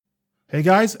Hey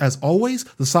guys, as always,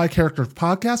 the Side Characters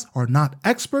podcasts are not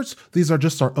experts. These are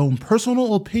just our own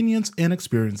personal opinions and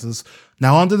experiences.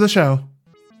 Now on to the show.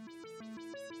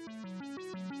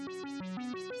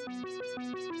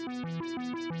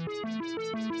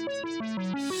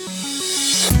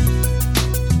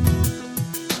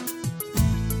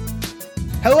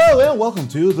 Hello and welcome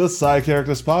to the Side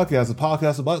Characters podcast, a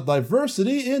podcast about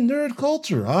diversity in nerd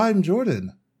culture. I'm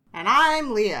Jordan. And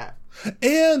I'm Leah.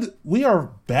 And we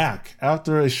are back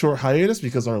after a short hiatus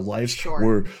because our lives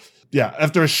were... Yeah,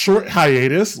 after a short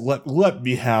hiatus, let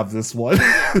me have this one.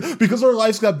 Because our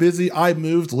lives got busy, I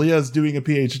moved, Leah's doing a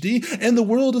PhD, and the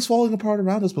world is falling apart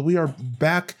around us, but we are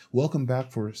back. Welcome back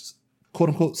for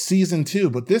quote-unquote season 2,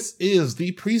 but this is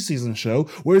the preseason show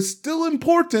where it's still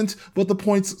important, but the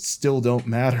points still don't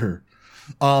matter.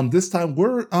 This time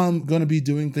we're going to be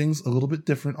doing things a little bit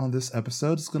different on this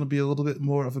episode. It's going to be a little bit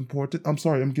more of important. I'm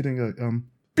sorry, I'm getting a dun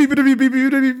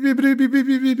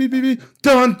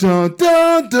dun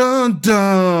dun dun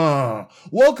dun.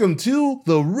 Welcome to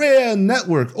the RANN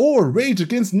Network, or Rage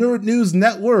Against Nerd News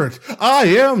Network. I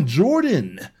am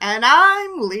Jordan. And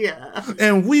I'm Leah.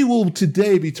 And we will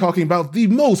today be talking about the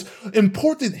most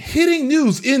important hitting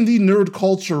news in the nerd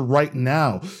culture right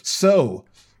now. So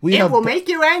it will make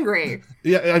you angry.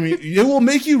 Yeah, I mean, it will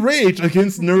make you rage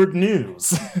against nerd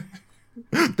news.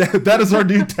 That is our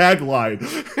new tagline.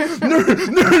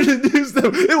 Nerd news,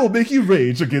 it will make you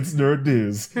rage against nerd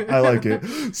news. I like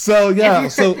it. So, yeah.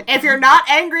 If you're not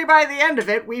angry by the end of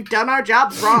it, we've done our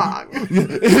job wrong.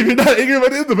 If you're not angry by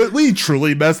the end of it, we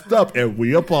truly messed up, and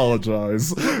we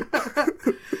apologize.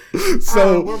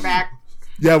 So we're back.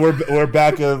 Yeah, we're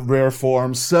back in rare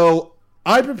form. So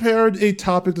I prepared a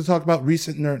topic to talk about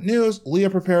recent nerd news.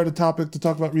 Leah prepared a topic to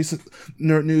talk about recent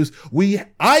nerd news.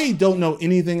 I don't know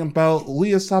anything about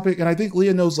Leah's topic, and I think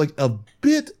Leah knows like a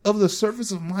bit of the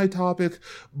surface of my topic,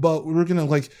 but we're gonna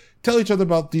tell each other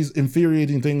about these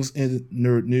infuriating things in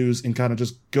nerd news and kind of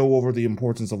just go over the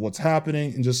importance of what's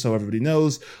happening, and just so everybody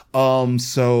knows.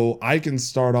 So I can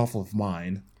start off with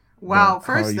mine. Well,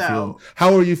 first though,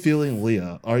 how are you feeling,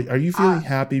 Leah? Are you feeling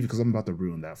happy? Because I'm about to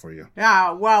ruin that for you.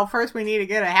 Yeah. Well, first we need to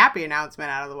get a happy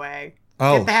announcement out of the way.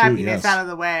 Get the happiness out of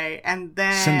the way, and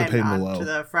then send the pain on to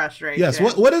the frustration. Yes.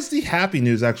 What is the happy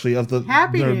news actually of the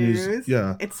happy news?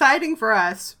 Yeah. Exciting for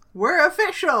us. We're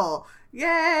official.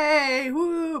 Yay!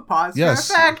 Woo! Pause for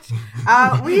effect.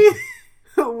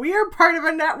 We are part of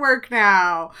a network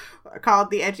now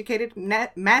called the Educated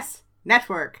Mess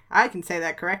Network. I can say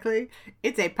that correctly.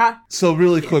 It's a So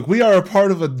really quick, we are a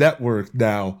part of a network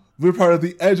now. We're part of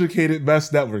the Educated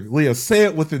Mess Network. Leah, say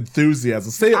it with enthusiasm.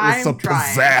 Say it with some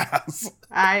pizzazz.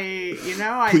 I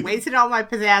wasted all my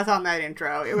pizzazz on that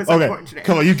intro. It was unfortunate.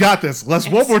 Come on, you got this.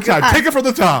 One more time. Take it from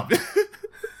the top.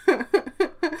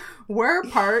 We're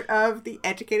part of the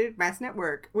Educated Mess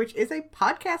Network, which is a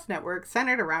podcast network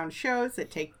centered around shows that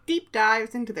take deep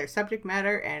dives into their subject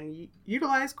matter and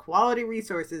utilize quality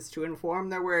resources to inform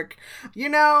their work.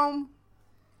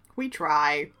 We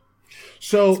try.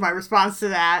 So that's my response to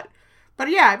that. But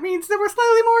yeah, it means that we're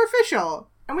slightly more official.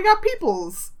 And we got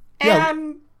peoples.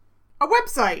 And a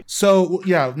website. So,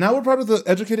 yeah, now we're part of the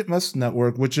Educated Mess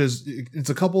Network, it's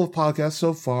a couple of podcasts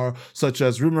so far, such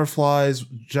as Rumor Flies,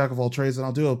 Jack of All Trades, and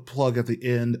I'll do a plug at the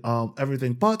end,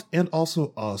 Everything But, and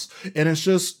also us. And it's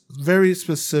just very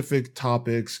specific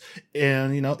topics,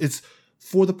 and, it's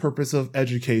for the purpose of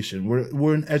education.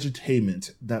 We're an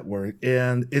edutainment network,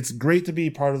 and it's great to be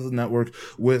part of the network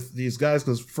with these guys,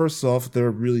 because first off,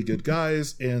 they're really good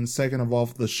guys, and second of all,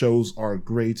 the shows are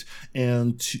great,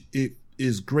 and it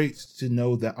is great to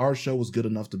know that our show was good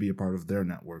enough to be a part of their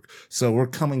network. So we're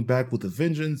coming back with a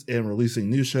vengeance and releasing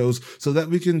new shows so that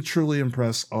we can truly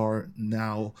impress our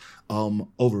now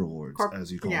overlords,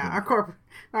 as you call them. Yeah,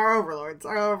 our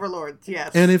overlords, yes.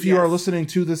 And if you are listening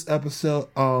to this episode,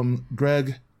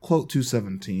 Greg, quote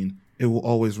 217, it will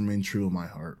always remain true in my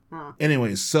heart.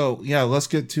 Anyways, so yeah, let's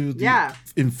get to the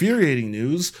infuriating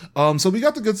news. So we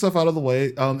got the good stuff out of the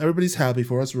way. Everybody's happy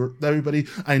for us.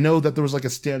 I know that there was a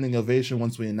standing ovation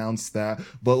once we announced that,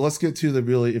 but let's get to the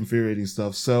really infuriating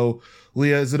stuff. So,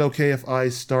 Leah, is it okay if I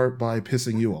start by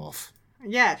pissing you off?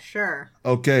 Yeah, sure.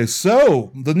 Okay,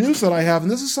 so the news that I have, and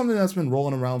this is something that's been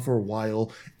rolling around for a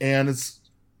while, and it's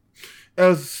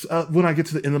when I get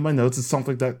to the end of my notes, it's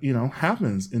something that,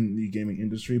 happens in the gaming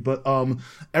industry. But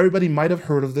everybody might have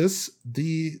heard of this.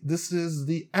 This is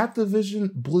the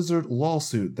Activision Blizzard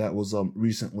lawsuit that was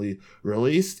recently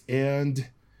released. And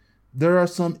there are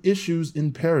some issues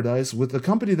in paradise with a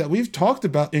company that we've talked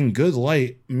about in good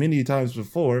light many times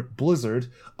before, Blizzard.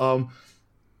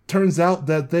 Turns out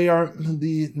that they aren't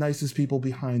the nicest people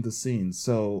behind the scenes.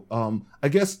 So I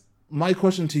guess my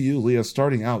question to you, Leah,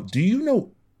 starting out, do you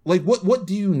know, like, what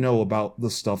do you know about the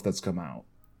stuff that's come out?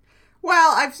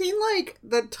 Well, I've seen, like,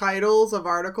 the titles of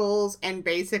articles, and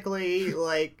basically,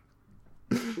 like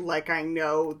I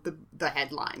know the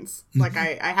headlines. Like,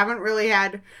 I haven't really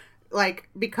had, like,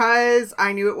 because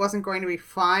I knew it wasn't going to be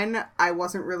fun, I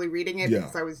wasn't really reading it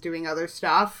because I was doing other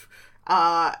stuff.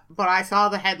 But I saw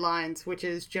the headlines, which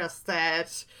is just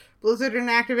that Blizzard and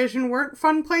Activision weren't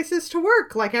fun places to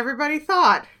work, like everybody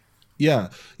thought. Yeah.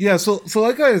 So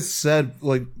like I said,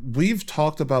 like, we've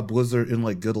talked about Blizzard in,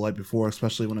 like, good light before,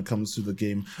 especially when it comes to the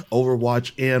game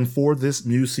Overwatch. And for this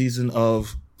new season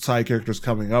of side characters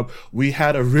coming up, we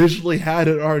had originally had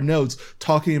in our notes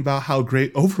talking about how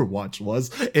great Overwatch was.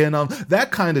 And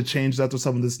that kind of changed after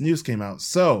some of this news came out.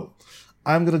 So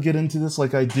I'm going to get into this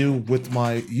like I do with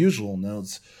my usual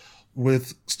notes,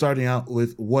 with starting out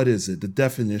with what is it? The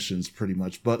definitions, pretty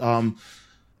much. But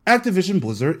Activision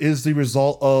Blizzard is the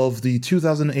result of the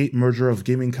 2008 merger of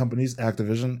gaming companies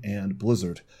Activision and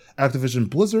Blizzard. Activision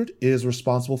Blizzard is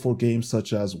responsible for games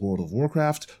such as World of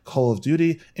Warcraft, Call of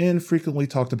Duty, and frequently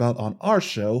talked about on our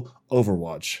show,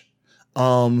 Overwatch.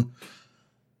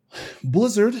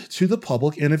 Blizzard to the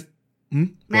public, and if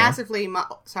massively,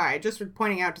 sorry, just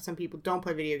pointing out to some people who don't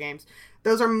play video games,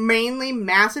 those are mainly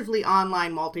massively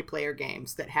online multiplayer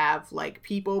games that have, like,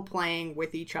 people playing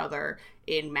with each other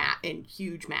in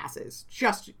huge masses.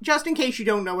 Just in case you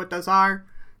don't know what those are,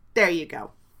 there you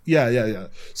go. Yeah.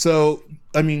 So,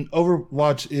 I mean,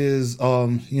 Overwatch is,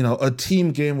 a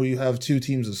team game where you have two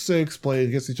teams of 6 playing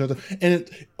against each other. And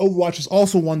Overwatch is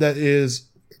also one that is,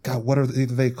 God, what are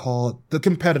they called? The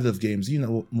competitive games. You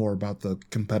know more about the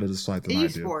competitive side than I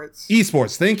do.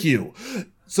 Esports, thank you.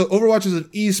 So Overwatch is an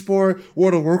esport.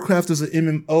 World of Warcraft is an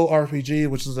MMORPG,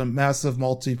 which is a massive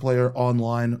multiplayer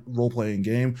online role-playing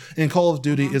game. And Call of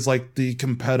Duty is, like, the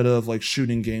competitive, like,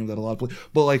 shooting game that a lot of play.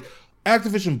 But, like,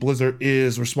 Activision Blizzard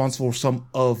is responsible for some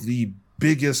of the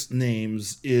biggest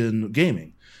names in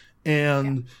gaming.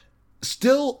 And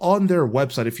still on their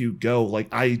website, if you go, like,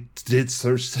 I did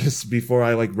search this before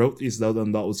I, like, wrote these, though,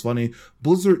 and that was funny.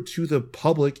 Blizzard to the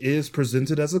public is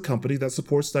presented as a company that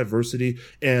supports diversity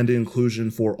and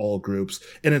inclusion for all groups.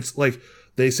 And it's, like,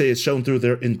 they say it's shown through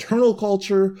their internal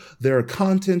culture, their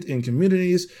content in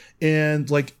communities, and,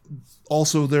 like,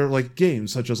 also their, like,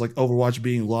 games, such as, like, Overwatch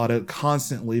being lauded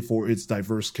constantly for its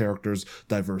diverse characters,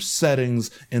 diverse settings,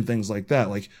 and things like that.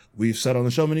 Like, we've said on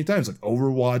the show many times, like,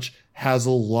 Overwatch has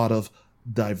a lot of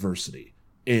diversity.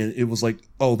 And it was like,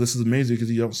 oh, this is amazing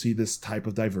because you don't see this type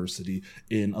of diversity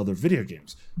in other video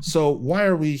games. So why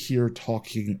are we here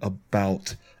talking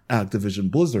about Activision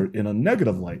Blizzard in a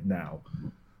negative light now?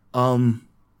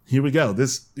 Here we go.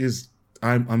 This is...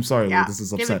 I'm sorry, Lee, this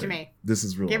is upsetting. Give it to me. This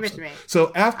is real upsetting. Give it to me.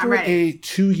 So after a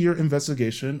 2-year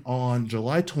investigation on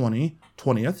July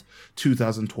 20th,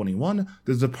 2021,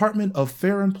 the Department of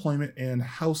Fair Employment and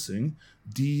Housing,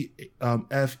 DFEH,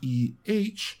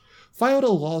 filed a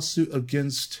lawsuit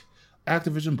against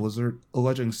Activision Blizzard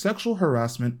alleging sexual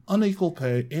harassment, unequal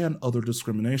pay, and other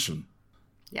discrimination.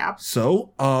 Yeah.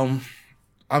 So, I'm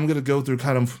going to go through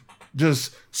kind of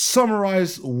just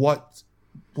summarize what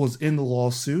was in the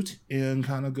lawsuit and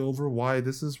kind of go over why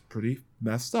this is pretty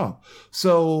messed up.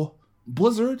 So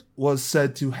Blizzard was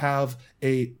said to have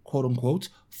a quote-unquote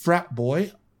frat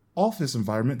boy office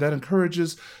environment that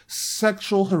encourages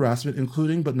sexual harassment,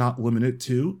 including but not limited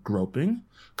to groping,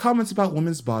 comments about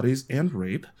women's bodies and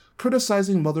rape,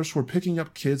 criticizing mothers for picking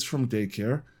up kids from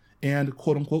daycare, and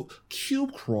quote-unquote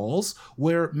cube crawls,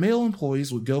 where male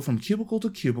employees would go from cubicle to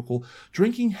cubicle,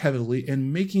 drinking heavily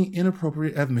and making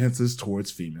inappropriate advances towards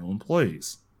female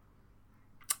employees.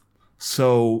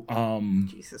 So,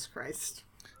 Jesus Christ.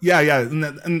 Yeah,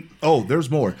 and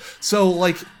there's more. So,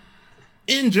 like,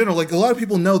 in general, like, a lot of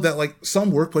people know that, like,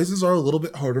 some workplaces are a little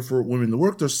bit harder for women to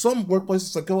work. There's some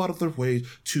workplaces that go out of their way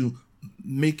to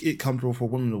make it comfortable for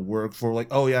women to work, for, like,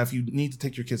 oh yeah, if you need to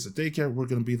take your kids to daycare, we're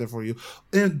going to be there for you.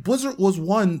 And Blizzard was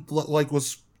one, like,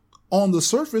 was on the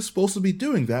surface supposed to be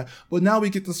doing that, but now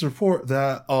we get this report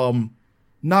that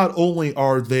not only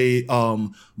are they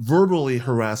verbally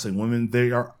harassing women,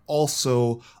 they are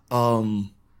also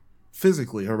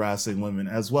physically harassing women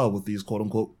as well with these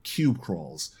quote-unquote cube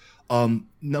crawls.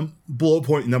 Bullet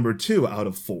point number 2 out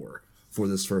of 4 for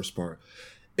this first part.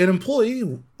 An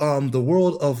employee, the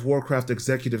World of Warcraft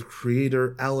executive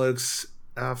creator Alex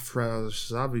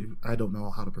Afrasiabi, I don't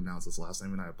know how to pronounce his last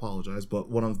name and I apologize, but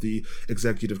one of the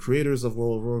executive creators of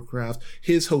World of Warcraft,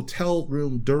 his hotel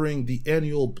room during the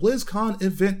annual BlizzCon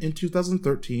event in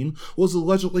 2013 was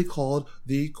allegedly called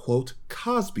the, quote,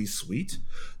 Cosby Suite,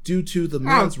 due to the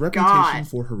man's reputation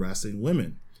for harassing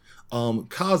women.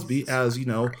 Cosby as,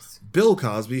 Bill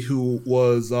Cosby, who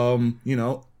was,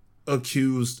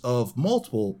 accused of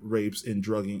multiple rapes and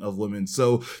drugging of women.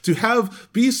 So to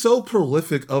be so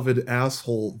prolific of an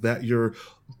asshole that your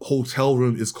hotel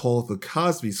room is called the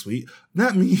Cosby Suite,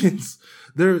 that means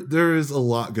there is a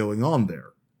lot going on there.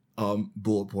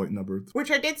 Bullet point number 3.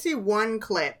 Which I did see one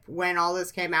clip when all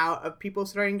this came out of people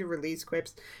starting to release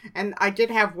clips. And I did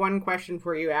have one question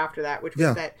for you after that, which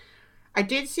was that I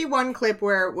did see one clip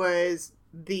where it was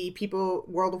the people,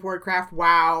 World of Warcraft,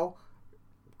 WoW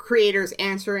creators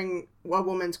answering a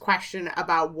woman's question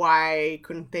about why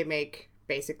couldn't they make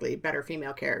basically better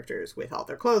female characters with all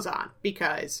their clothes on,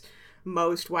 because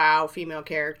most WoW female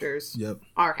characters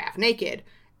are half naked.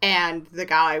 And the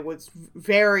guy was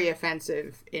very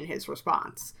offensive in his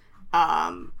response. So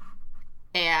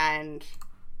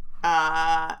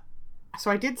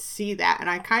I did see that, and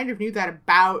I kind of knew that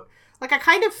about... Like, I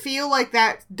kind of feel like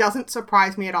that doesn't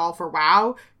surprise me at all for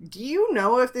WoW. Do you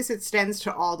know if this extends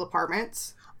to all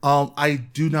departments? I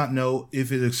do not know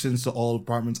if it extends to all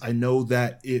departments. I know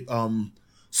that it,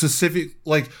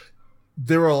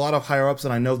 there were a lot of higher-ups,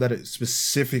 and I know that it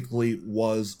specifically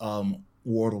was,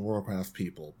 World of Warcraft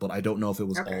people, but I don't know if it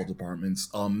was all departments.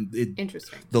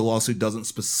 Interesting. The lawsuit doesn't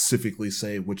specifically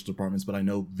say which departments, but I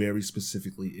know very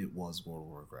specifically it was World of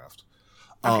Warcraft.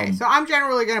 Okay, so I'm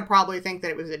generally going to probably think that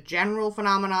it was a general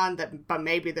phenomenon, but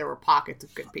maybe there were pockets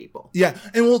of good people. Yeah,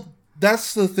 and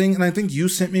that's the thing, and I think you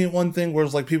sent me one thing where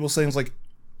it's like people saying it's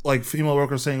like female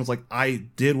workers saying it's like, I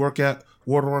did work at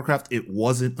World of Warcraft, it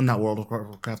wasn't, not World of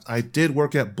Warcraft, I did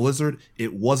work at Blizzard,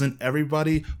 it wasn't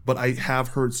everybody, but I have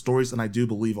heard stories and I do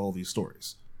believe all these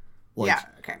stories.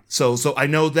 Okay. So I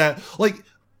know that,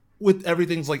 with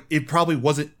everything's it probably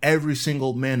wasn't every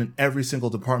single man in every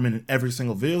single department in every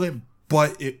single video game,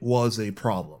 but it was a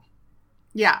problem.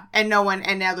 Yeah, and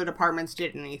the other departments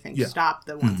did anything to stop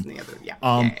the ones in the other,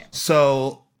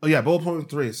 So, bullet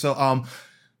point 3. So,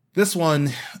 this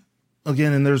one...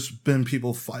 Again, and there's been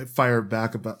people fired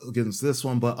back against this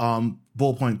one, but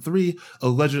bullet point 3,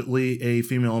 allegedly a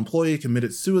female employee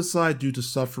committed suicide due to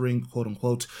suffering, quote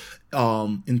unquote,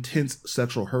 intense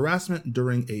sexual harassment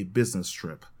during a business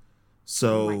trip.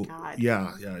 So, oh my God.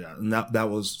 Yeah. And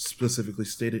that was specifically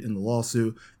stated in the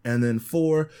lawsuit. And then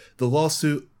 4, the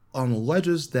lawsuit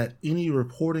alleges that any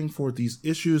reporting for these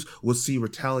issues would see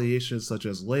retaliation such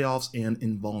as layoffs and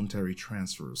involuntary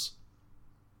transfers.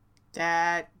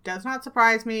 That does not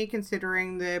surprise me,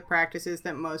 considering the practices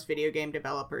that most video game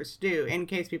developers do. In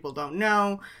case people don't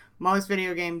know, most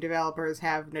video game developers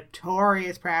have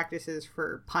notorious practices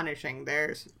for punishing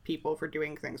their people for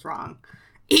doing things wrong.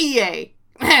 EA!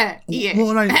 EA.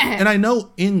 Well, and I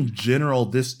know in general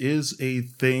this is a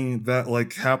thing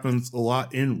that happens a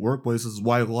lot in workplaces,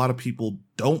 why a lot of people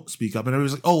don't speak up. And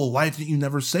everybody's like, oh, why didn't you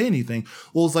never say anything?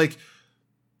 Well, it's like,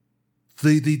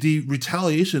 The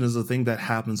retaliation is a thing that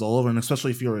happens all over, and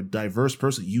especially if you're a diverse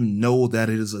person, you know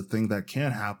that it is a thing that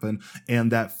can happen,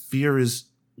 and that fear is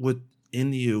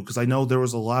within you. Because I know there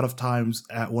was a lot of times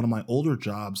at one of my older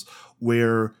jobs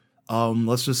where,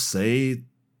 let's just say,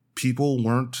 people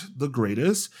weren't the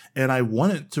greatest, and I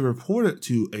wanted to report it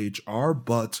to HR,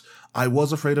 but I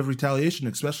was afraid of retaliation,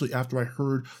 especially after I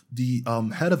heard the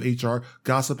head of HR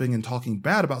gossiping and talking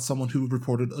bad about someone who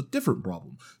reported a different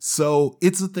problem. So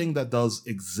it's a thing that does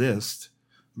exist,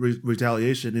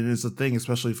 retaliation, and it's a thing,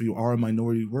 especially if you are a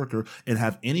minority worker and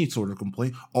have any sort of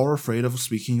complaint, are afraid of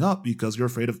speaking up because you're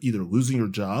afraid of either losing your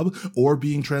job or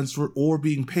being transferred or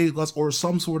being paid less or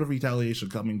some sort of retaliation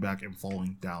coming back and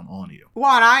falling down on you.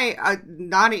 Well, and I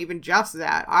not even just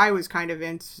that. I was kind of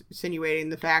insinuating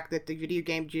the fact that the video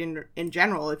game in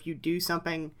general, if you do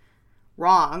something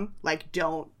wrong,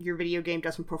 your video game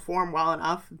doesn't perform well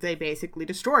enough, they basically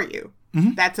destroy you.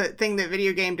 Mm-hmm. That's a thing that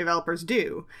video game developers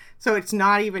do. So it's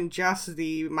not even just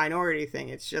the minority thing.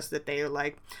 It's just that they're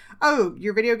like, oh,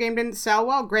 your video game didn't sell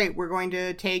well? Great. We're going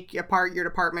to take apart your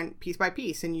department piece by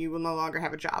piece and you will no longer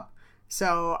have a job.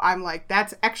 So I'm like,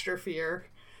 that's extra fear.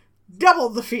 Double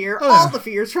the fear. All the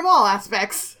fears from all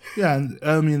aspects. Yeah, and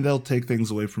I mean, they'll take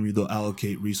things away from you. They'll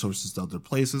allocate resources to other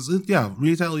places.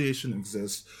 Retaliation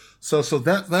exists. So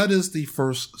that is the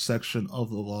first section of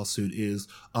the lawsuit is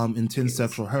intense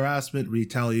sexual harassment,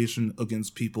 retaliation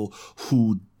against people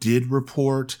who did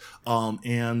report.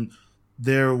 And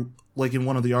there, in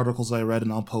one of the articles I read,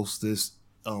 and I'll post this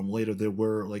later, there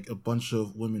were a bunch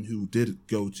of women who did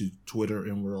go to Twitter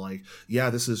and were like, yeah,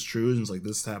 this is true. And it's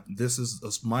this happened. This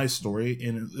is my story.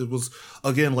 And it was,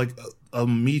 again, a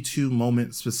Me Too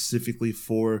moment specifically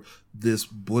for this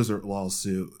Blizzard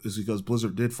lawsuit is because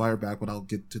Blizzard did fire back, but I'll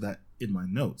get to that in my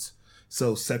notes.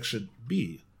 So section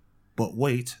B, but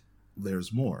wait,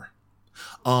 there's more.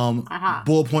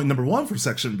 Bullet point number 1 for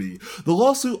Section B. The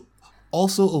lawsuit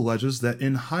also alleges that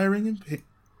in hiring and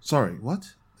sorry,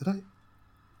 what? Did I?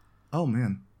 Oh,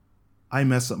 man. I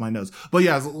messed up my notes. But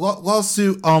yeah, the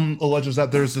lawsuit alleges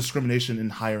that there's discrimination in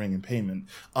hiring and payment.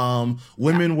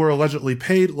 Women were allegedly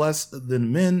paid less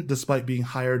than men despite being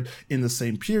hired in the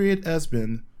same period as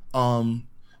men.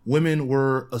 Women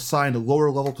were assigned lower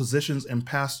level positions and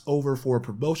passed over for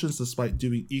promotions despite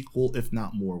doing equal, if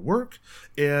not more work.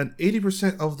 And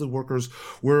 80% of the workers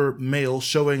were male,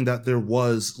 showing that there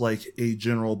was like a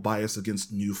general bias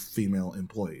against new female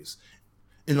employees.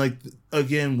 And like,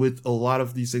 again, with a lot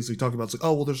of these things we talk about, it's like,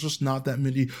 oh, well, there's just not that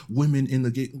many women in the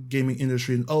gaming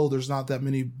industry. And oh, there's not that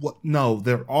many. What? No,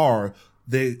 there are.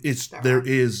 There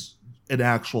is an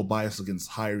actual bias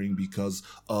against hiring because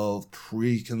of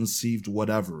preconceived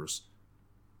whatevers.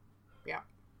 Yeah.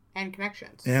 And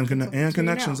connections. And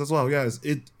connections as well. Yeah.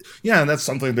 And that's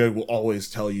something they will always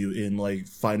tell you in like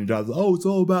finding jobs. Oh, it's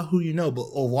all about who you know. But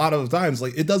a lot of times,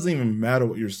 like, it doesn't even matter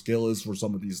what your skill is for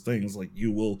some of these things. Like,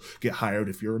 you will get hired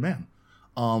if you're a man.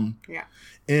 Yeah.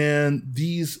 And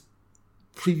these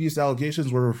previous allegations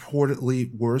were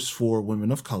reportedly worse for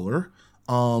women of color.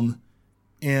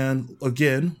 And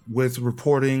again, with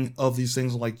reporting of these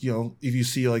things, like, you know, if you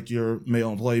see like your male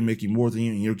employee making more than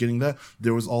you and you're getting that,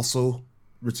 there was also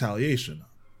retaliation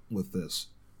with this.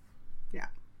 Yeah.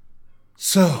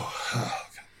 So,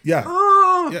 yeah.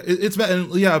 Yeah, it's bad.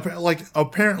 And yeah, like,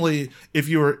 apparently, if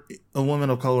you were a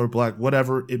woman of color, black,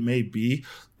 whatever it may be,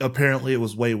 apparently it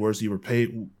was way worse. You were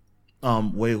paid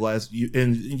way less.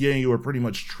 You were pretty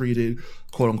much treated,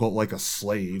 quote unquote, like a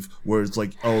slave, where it's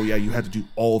like, oh yeah, you had to do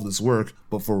all of this work,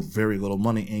 but for very little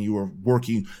money, and you were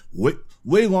working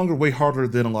way longer, way harder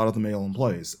than a lot of the male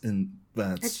employees. And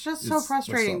it's just so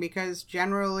frustrating because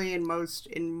generally in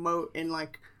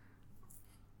like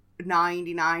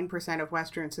 99% of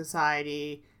Western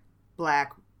society,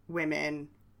 black women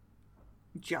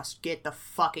just get the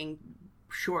fucking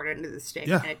short end of the stick.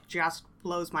 Yeah. And it just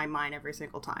blows my mind every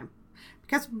single time.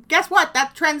 Because guess what?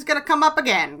 That trend's going to come up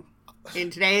again in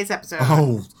today's episode.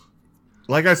 Oh,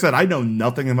 like I said, I know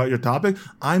nothing about your topic.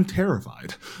 I'm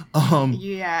terrified.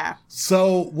 Yeah.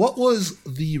 So what was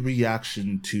the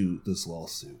reaction to this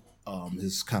lawsuit?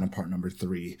 Is kind of part number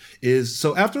 3.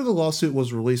 So after the lawsuit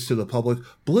was released to the public,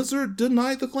 Blizzard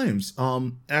denied the claims.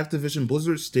 Activision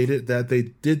Blizzard stated that they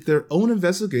did their own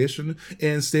investigation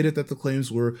and stated that the claims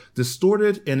were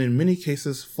distorted and in many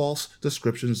cases false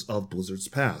descriptions of Blizzard's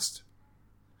past.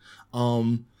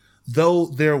 Though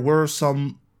there were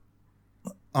some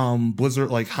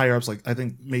Blizzard like higher ups, like I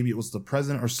think maybe it was the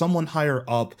president or someone higher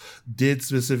up did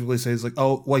specifically say, it's like,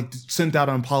 oh, like sent out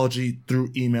an apology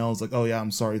through emails, like, oh yeah,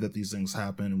 I'm sorry that these things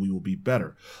happen and we will be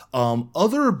better.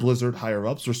 Other Blizzard higher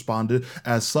ups responded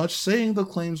as such, saying the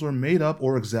claims were made up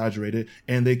or exaggerated,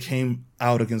 and they came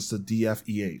out against the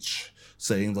DFEH,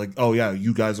 saying like, oh yeah,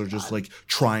 you guys are just like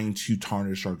trying to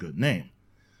tarnish our good name.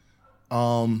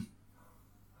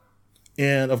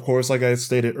 And of course, like I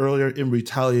stated earlier, in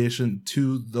retaliation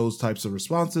to those types of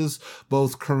responses,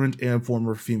 both current and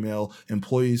former female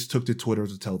employees took to Twitter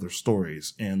to tell their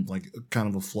stories, and like kind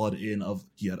of a flood in of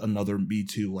yet another Me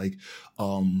Too like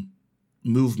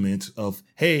movement of,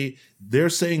 hey, they're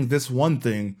saying this one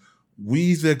thing,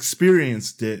 we've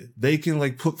experienced it, they can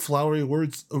like put flowery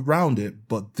words around it,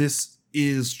 but this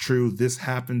is true, this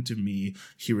happened to me,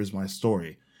 here is my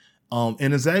story.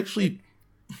 And it's actually,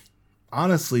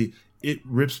 honestly, it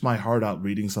rips my heart out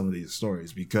reading some of these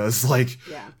stories because, like,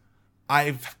 yeah.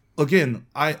 I've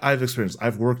experienced.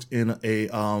 I've worked in a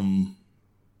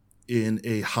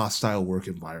hostile work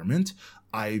environment.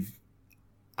 I've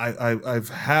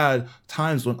had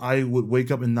times when I would wake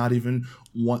up and not even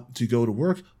want to go to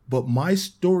work, but my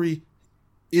story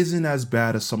isn't as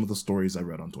bad as some of the stories I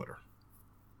read on Twitter.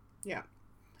 Yeah,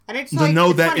 and it's to like, know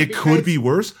it's that it could be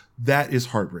worse. That is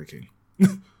heartbreaking.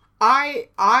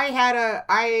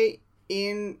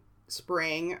 In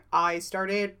spring, I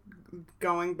started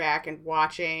going back and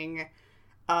watching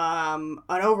an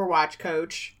Overwatch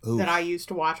coach that I used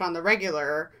to watch on the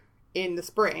regular in the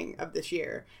spring of this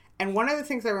year. And one of the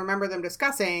things I remember them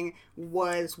discussing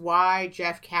was why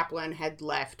Jeff Kaplan had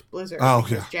left Blizzard. Oh,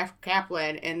 because yeah. Jeff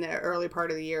Kaplan in the early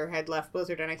part of the year had left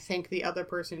Blizzard, and I think the other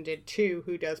person did too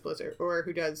who does Blizzard, or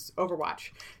who does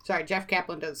Overwatch. Sorry, Jeff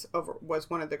Kaplan was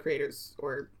one of the creators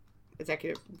or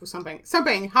executive,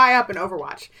 something high up in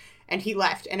Overwatch, and he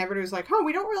left, and everybody was like, oh,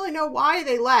 we don't really know why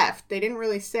they left. They didn't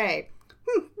really say.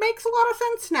 Makes a lot of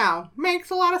sense now. Makes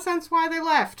a lot of sense why they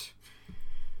left.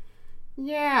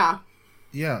 Yeah.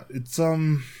 Yeah, it's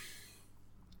so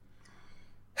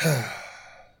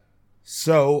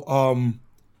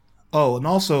Oh, and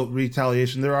also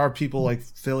retaliation. There are people like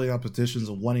filling out petitions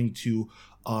and wanting to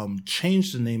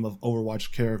change the name of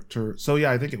Overwatch character. So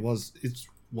yeah, I think it's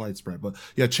widespread, but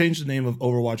yeah, change the name of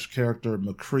Overwatch character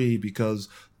McCree because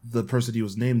the person he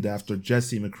was named after,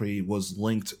 Jesse McCree, was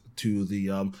linked to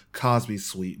the Cosby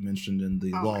suite mentioned in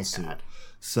the lawsuit.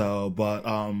 So, but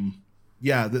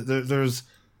yeah, there's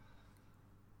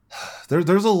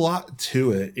a lot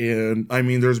to it, and I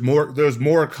mean, there's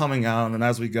more coming out, and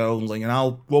as we go, like,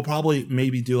 and we'll probably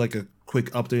maybe do like a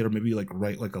quick update, or maybe like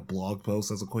write like a blog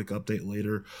post as a quick update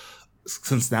later,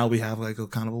 since now we have like a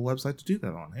kind of a website to do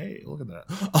that on. Hey, look at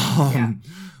that.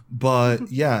 But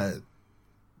yeah,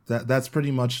 that's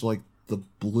pretty much like the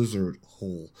Blizzard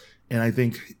whole, and I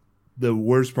think the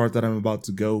worst part that I'm about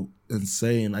to go and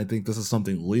say, and I think this is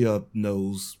something Leah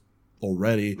knows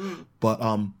already, but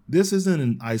this isn't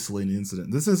an isolated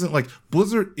incident. This isn't like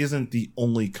Blizzard isn't the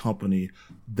only company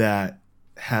that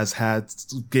has had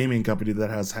gaming company that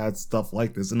has had stuff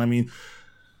like this. And I mean,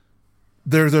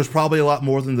 there's probably a lot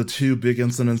more than the two big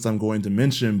incidents I'm going to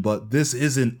mention, but this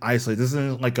isn't isolated. This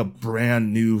isn't like a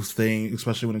brand new thing,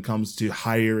 especially when it comes to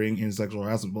hiring and sexual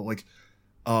harassment. But like,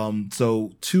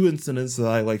 so two incidents that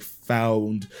I like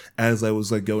found as I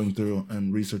was like going through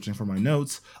and researching for my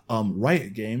notes.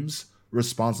 Riot Games,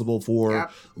 responsible for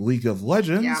League of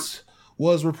Legends,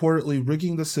 was reportedly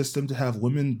rigging the system to have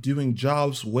women doing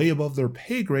jobs way above their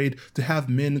pay grade to have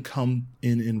men come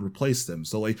in and replace them.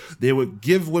 So like they would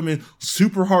give women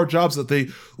super hard jobs that they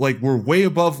like were way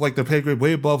above like their pay grade,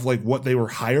 way above like what they were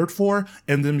hired for,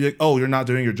 and then be like, oh, you're not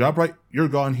doing your job right, you're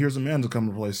gone, here's a man to come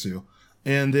replace you.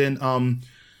 And then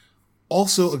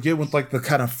also again with like the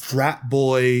kind of frat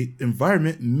boy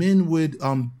environment, men would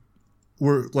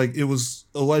it was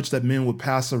alleged that men would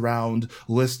pass around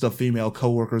lists of female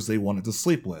coworkers they wanted to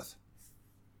sleep with.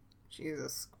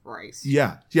 Jesus Christ.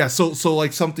 Yeah. So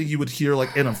like something you would hear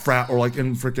like in a frat or like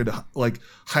in freaking like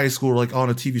high school or like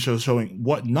on a TV show showing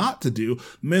what not to do.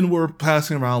 Men were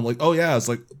passing around like, oh yeah, it's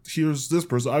like here's this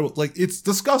person. It's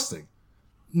disgusting.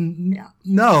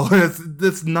 No,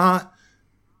 it's not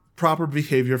proper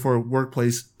behavior for a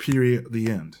workplace. Period. The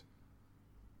end.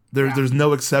 There's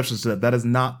no exceptions to that.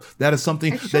 That is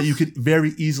something that you could very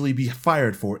easily be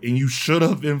fired for, and you should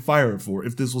have been fired for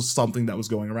if this was something that was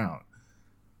going around.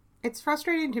 It's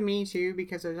frustrating to me too,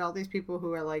 because there's all these people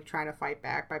who are like trying to fight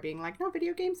back by being like, no,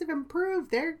 video games have improved.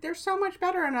 They're so much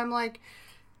better. And I'm like,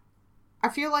 I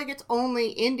feel like it's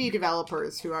only indie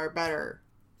developers who are better.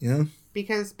 Yeah.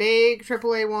 Because big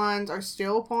AAA ones are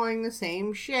still pulling the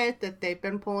same shit that they've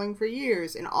been pulling for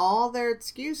years. And all their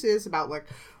excuses about like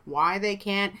why they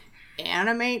can't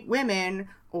animate women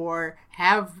or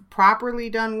have properly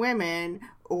done women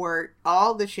or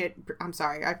all the shit. I'm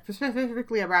sorry, I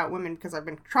specifically about women because I've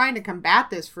been trying to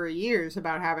combat this for years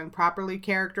about having properly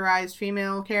characterized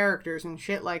female characters and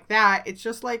shit like that. It's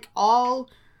just like all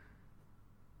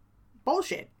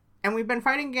bullshit. And we've been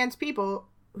fighting against people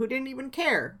who didn't even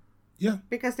care. Yeah.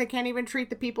 Because they can't even treat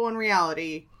the people in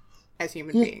reality as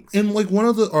human beings. And like one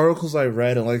of the articles I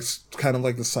read and like kind of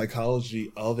like the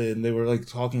psychology of it, and they were like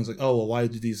talking, it's like, oh, well, why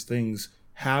do these things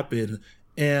happen?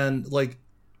 And like,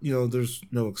 you know, there's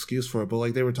no excuse for it, but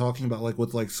like they were talking about like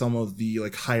with like some of the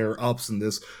like higher ups in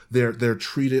this, they're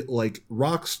treated like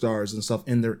rock stars and stuff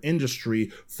in their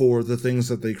industry for the things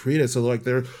that they created. So like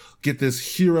they're get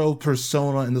this hero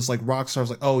persona and this like rock stars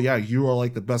like, oh yeah, you are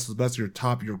like the best of the best, you're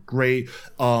top, you're great.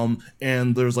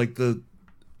 And there's like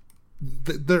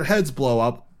their heads blow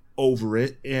up over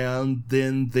it, and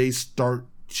then they start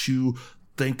to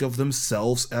think of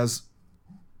themselves as,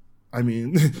 I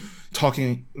mean,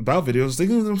 talking about videos,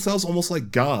 thinking of themselves almost like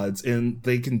gods, and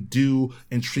they can do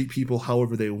and treat people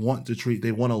however they want to treat.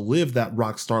 They want to live that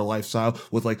rock star lifestyle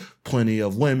with like plenty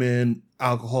of women,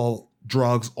 alcohol,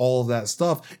 drugs, all of that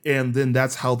stuff. And then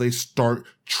that's how they start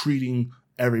treating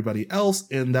everybody else.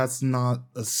 And that's not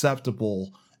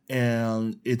acceptable.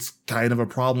 And it's kind of a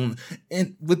problem.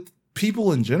 And with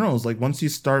people in general, it's like once you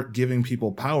start giving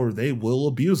people power, they will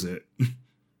abuse it.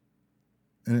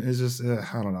 And it's just,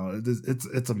 I don't know,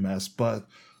 it's a mess. But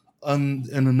and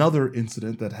another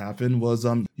incident that happened was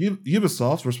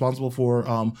Ubisoft's responsible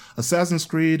for Assassin's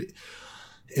Creed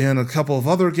and a couple of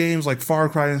other games like Far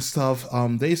Cry and stuff.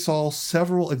 They saw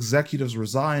several executives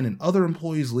resign and other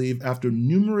employees leave after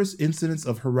numerous incidents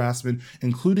of harassment,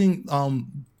 including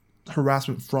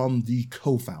harassment from the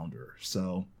co-founder.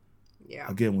 So yeah,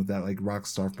 again, with that like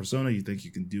rockstar persona, you think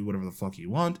you can do whatever the fuck you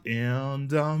want,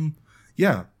 and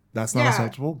yeah, that's not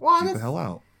acceptable. Well, get the hell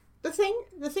out. The thing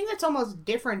that's almost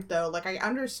different though, like I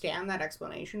understand that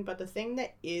explanation, but the thing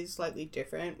that is slightly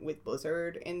different with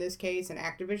Blizzard in this case and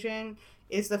Activision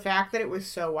is the fact that it was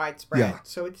so widespread. Yeah.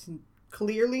 So it's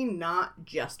clearly not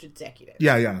just executives.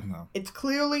 Yeah, no. It's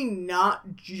clearly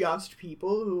not just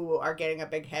people who are getting a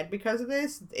big head because of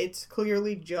this. It's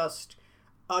clearly just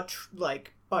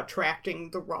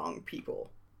attracting the wrong people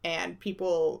and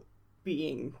people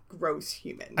being gross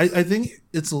humans. I think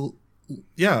it's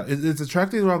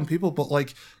attracting the wrong people, but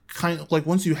like kind of like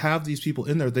once you have these people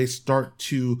in there, they start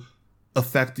to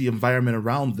affect the environment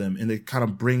around them, and they kind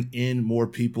of bring in more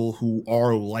people who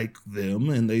are like them,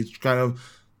 and they kind of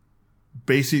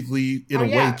basically in a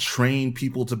way train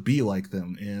people to be like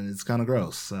them, and it's kind of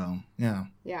gross. So yeah.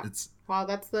 It's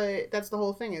that's the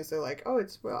whole thing, is they're like, oh,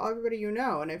 it's everybody you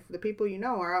know, and if the people you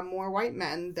know are more white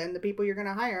men, then the people you're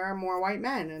gonna hire are more white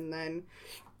men, and then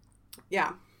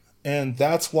and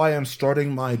that's why I'm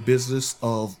starting my business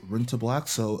of Rent to Black.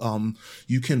 So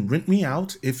you can rent me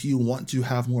out if you want to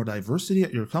have more diversity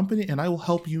at your company, and I will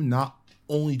help you not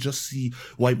only just see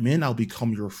white men. I'll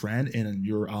become your friend and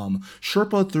your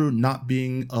Sherpa through not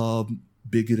being a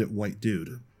bigoted white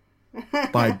dude.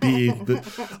 By being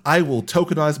I will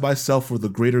tokenize myself for the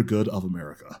greater good of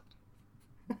America.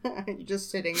 You're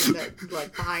just sitting in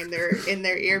behind in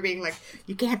their ear being like,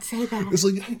 you can't say that. It's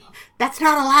like, hey, that's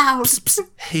not allowed. Psst, psst.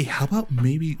 Hey, how about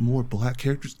maybe more black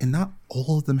characters, and not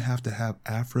all of them have to have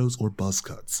afros or buzz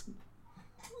cuts.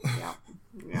 Yeah.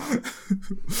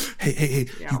 Hey,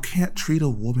 you can't treat a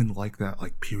woman like that,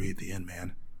 like, period, the end,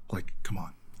 man. Like, come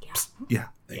on. Yeah,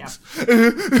 thanks.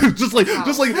 Yeah. just like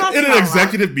in an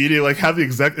executive meeting, like have the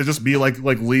exec just be like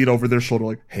lean over their shoulder,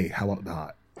 like, hey, how about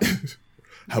not?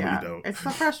 How about you don't? It's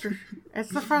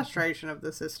the frustration of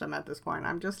the system at this point.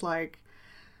 I'm just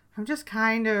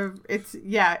kind of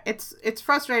it's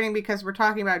frustrating because we're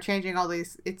talking about changing all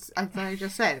these. I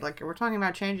just said, like, we're talking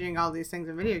about changing all these things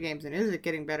in video games, and is it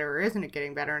getting better or isn't it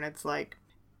getting better? And it's like,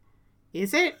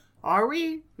 is it? Are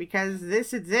we? Because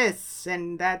this exists,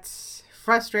 and that's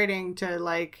frustrating to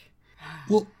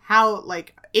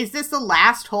is this the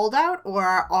last holdout, or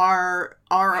are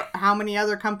how many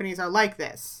other companies are like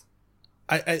this?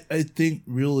 I think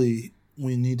really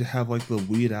we need to have like the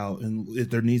weed out, and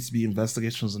there needs to be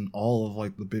investigations in all of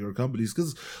like the bigger companies,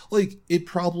 because like it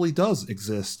probably does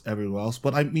exist everywhere else.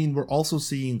 But I mean, we're also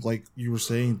seeing, like you were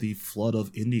saying, the flood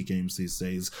of indie games these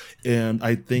days, and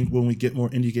I think when we get more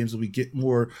indie games and we get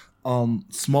more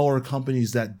smaller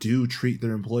companies that do treat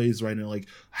their employees right and like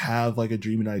have like a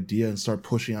dream and idea and start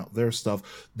pushing out their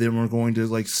stuff, then we're going to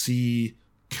like see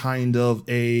kind of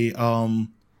a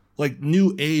like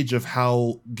new age of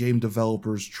how game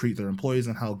developers treat their employees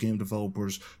and how game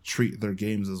developers treat their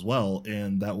games as well,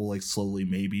 and that will like slowly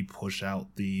maybe push out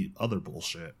the other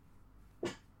bullshit.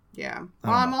 Yeah.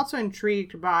 Well, I'm also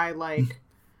intrigued by like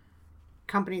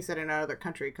companies that are in another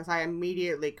country, because I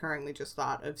immediately currently just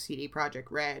thought of CD Projekt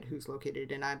Red, who's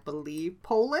located in, I believe,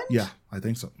 Poland. Yeah, I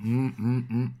think so.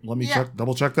 Let me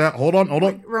double check that. Hold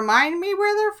on. Remind me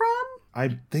where they're from.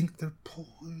 I think they're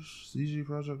Polish. CD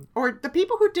Projekt, or the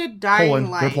people who did Dying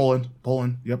Light. They're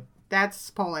Poland. Yep. That's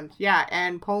Poland. Yeah,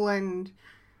 and Poland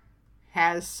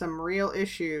has some real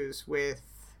issues with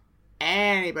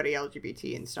anybody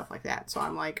LGBT and stuff like that. So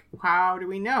I'm like, how do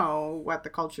we know what the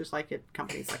culture's like at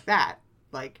companies like that?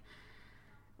 Like,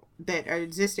 that are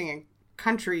existing in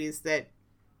countries that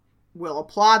will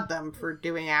applaud them for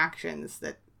doing actions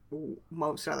that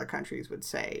most other countries would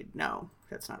say, no,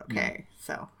 that's not okay.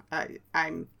 So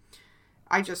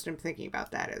I just am thinking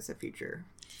about that as a future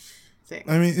thing.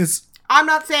 I mean, I'm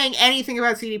not saying anything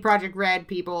about CD Projekt Red,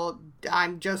 people.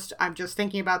 I'm just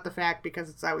thinking about the fact,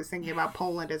 because I was thinking about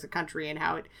Poland as a country and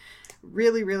how it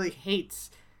really, really hates,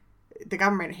 the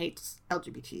government hates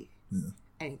LGBT. Yeah.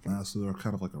 Anything. So they're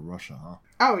kind of like a Russia, huh?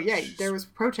 Oh yeah, there was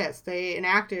protests. They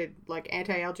enacted like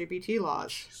anti-LGBT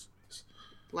laws,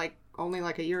 like only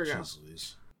like a year ago.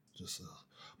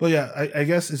 But yeah, I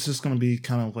guess it's just going to be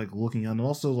kind of like looking at, and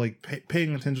also like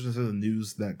paying attention to the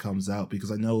news that comes out,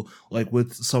 because I know like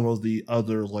with some of the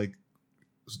other like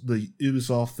the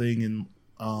Ubisoft thing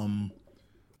and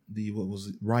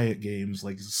the Riot Games,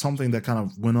 like something that kind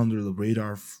of went under the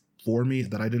radar for me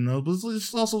that I didn't know, but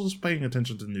it's also just paying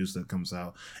attention to the news that comes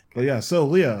out. But yeah, so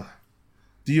Leah,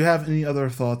 do you have any other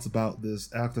thoughts about this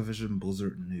Activision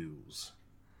Blizzard news?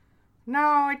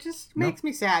 No, it just makes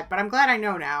me sad, but I'm glad I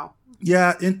know now.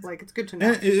 Yeah, it's good to know.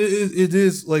 And it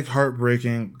is like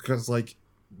heartbreaking, because like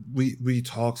we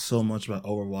talk so much about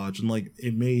Overwatch, and like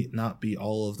it may not be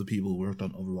all of the people who worked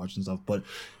on Overwatch and stuff, but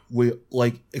we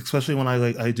like, especially when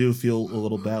I do feel a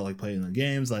little bad like playing the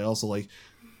games. I also like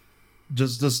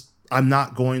just I'm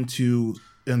not going to,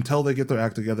 until they get their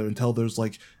act together, until there's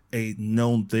like a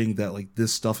known thing that like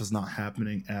this stuff is not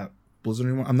happening at Blizzard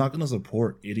anymore. I'm not going to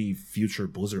support any future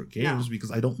Blizzard games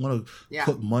because I don't want to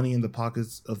put money in the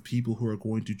pockets of people who are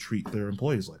going to treat their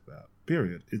employees like that.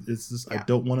 Period. It's just I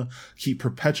don't want to keep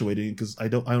perpetuating it because I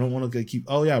don't want to keep.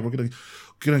 Oh yeah, we're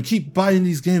gonna keep buying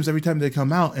these games every time they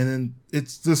come out, and then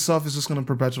this stuff is just gonna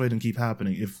perpetuate and keep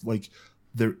happening if like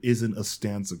there isn't a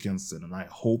stance against it. And I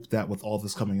hope that with all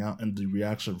this coming out and the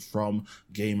reaction from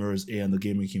gamers and the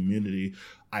gaming community,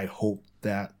 I hope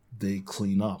that they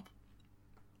clean up.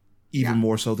 Even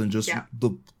more so than just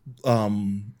the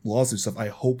lawsuit stuff. I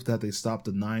hope that they stop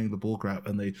denying the bullcrap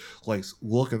and they like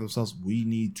look at themselves. We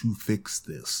need to fix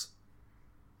this.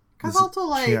 Because also,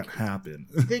 like, can't happen.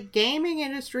 The gaming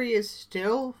industry is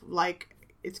still like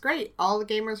it's great. All the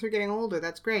gamers are getting older.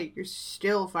 That's great. You're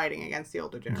still fighting against the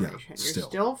older generation. You're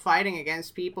still fighting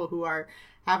against people who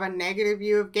have a negative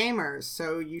view of gamers.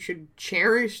 So you should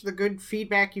cherish the good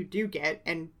feedback you do get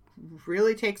and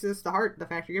really takes this to heart, the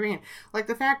fact you're giving it. Like,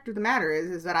 the fact of the matter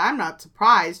is that I'm not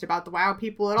surprised about the WoW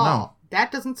people at all.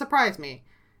 That doesn't surprise me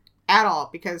at all,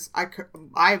 because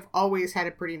I've always had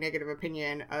a pretty negative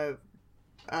opinion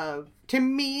of to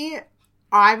me,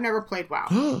 I've never played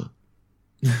WoW.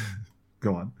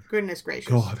 Go on. Goodness gracious.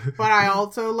 Go on. But I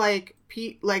also, like,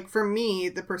 for me,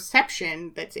 the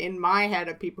perception that's in my head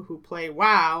of people who play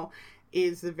WoW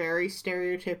is the very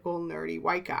stereotypical nerdy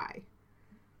white guy.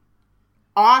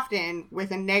 Often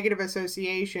with a negative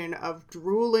association of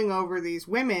drooling over these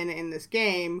women in this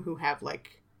game who have,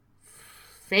 like,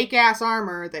 fake ass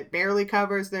armor that barely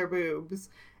covers their boobs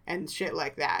and shit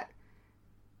like that.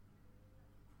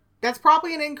 That's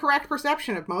probably an incorrect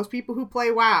perception of most people who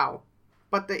play WoW.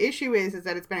 But the issue is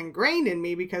that it's been ingrained in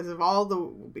me because of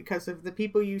the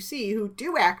people you see who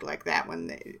do act like that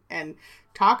and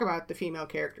talk about the female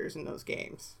characters in those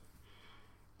games.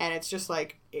 And it's just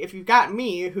like, if you've got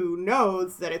me who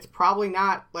knows that it's probably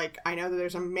not, like, I know that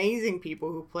there's amazing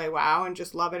people who play WoW and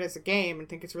just love it as a game and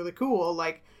think it's really cool,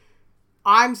 like,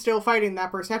 I'm still fighting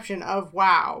that perception of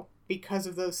WoW because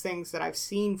of those things that I've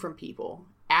seen from people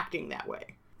acting that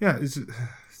way. Yeah, it's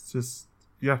just,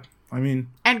 yeah, I mean...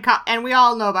 And we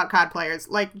all know about COD players.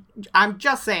 Like, I'm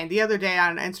just saying, the other day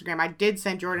on Instagram, I did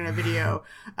send Jordan a video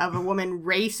of a woman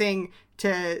racing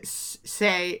to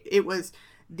say it was...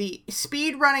 the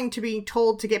speed running to be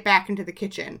told to get back into the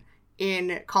kitchen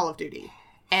in Call of Duty.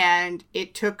 And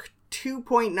it took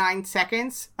 2.9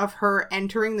 seconds of her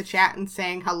entering the chat and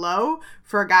saying hello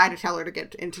for a guy to tell her to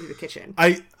get into the kitchen.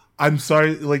 I'm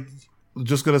sorry, like,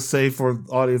 just gonna say for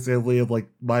audience and Liam, like,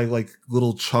 my, like,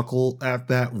 little chuckle at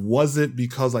that wasn't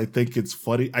because I think it's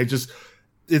funny.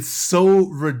 It's so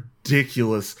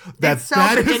ridiculous that it's so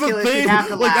that ridiculous, is a thing. You have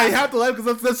to like, laugh. I have to laugh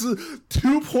because that's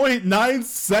 2.9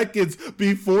 seconds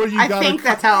before you got. I think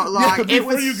that's how long. Yeah, it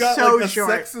was you got, so like, a short.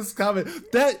 Sexist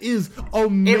comment. That is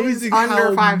amazing. It was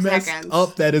under how 5 messed seconds.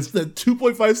 up that is. That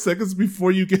 2.5 seconds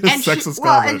before you get a sexist comment.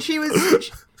 Well, and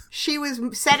she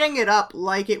was setting it up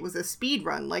like it was a speed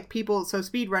run. Like, people, so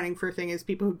speed running for a thing is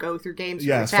people who go through games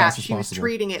really fast. She was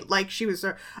treating it like she was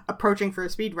approaching for a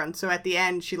speed run. So at the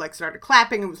end, she, like, started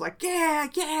clapping and was like,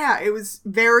 yeah. It was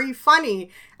very funny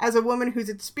as a woman who's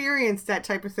experienced that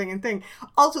type of thing and thing.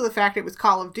 Also, the fact it was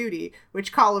Call of Duty,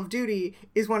 which Call of Duty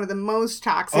is one of the most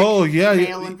toxic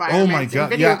male environments. Oh my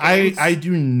god. Games. I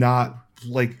do not,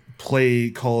 like, play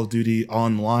Call of Duty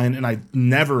online, and I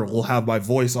never will have my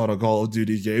voice on a Call of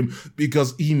Duty game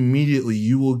because immediately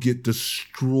you will get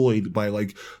destroyed by,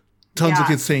 like, tons of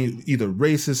kids saying either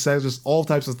racist, sexist, all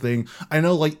types of things. I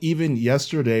know, like, even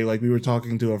yesterday, like, we were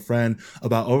talking to a friend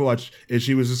about Overwatch, and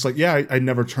she was just like, yeah, I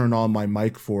never turn on my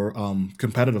mic for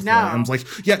competitive play. And I was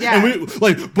like, yeah. And we,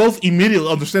 like, both immediately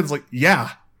understand. It's like, yeah,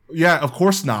 of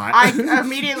course not. I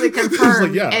immediately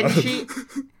confirmed, like, and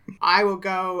I will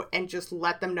go and just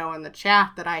let them know in the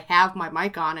chat that I have my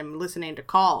mic on and listening to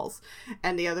calls.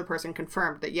 And the other person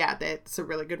confirmed that, yeah, that's a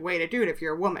really good way to do it if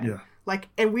you're a woman. Yeah. Like,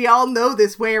 and we all know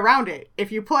this way around it.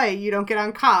 If you play, you don't get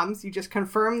on comms. You just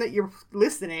confirm that you're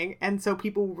listening. And so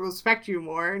people will respect you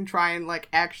more and try and, like,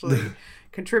 actually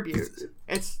contribute.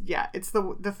 It's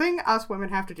the thing us women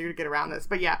have to do to get around this.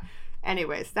 But yeah,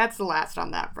 anyways, that's the last on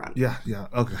that front. Yeah.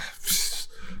 Okay.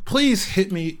 Please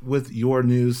hit me with your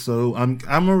news. So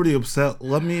I'm already upset.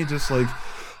 Let me just, like,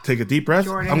 take a deep breath.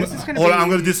 Jordan, I'm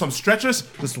going to do some stretches.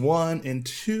 Just 1 and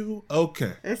 2.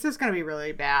 Okay. This is going to be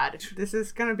really bad. This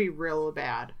is going to be real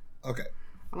bad. Okay.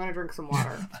 I'm going to drink some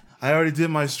water. I already did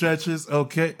my stretches.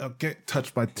 Okay.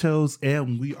 Touch my toes,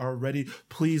 and we are ready.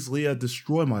 Please, Leah,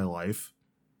 destroy my life.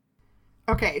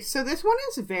 Okay, so this one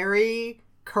is very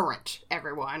current,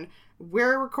 everyone.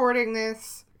 We're recording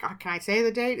this. God, can I say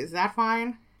the date? Is that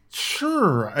fine?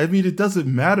 Sure. I mean, it doesn't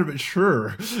matter, but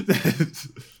sure.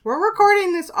 We're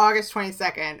recording this August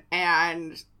 22nd,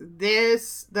 and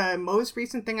the most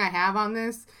recent thing I have on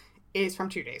this is from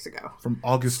 2 days ago. From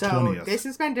August 20th. So this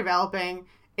has been developing.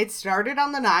 It started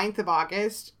on the 9th of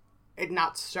August. It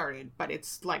not started, but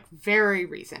it's like very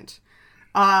recent.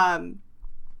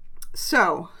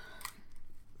 So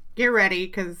get ready,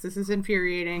 because this is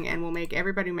infuriating and will make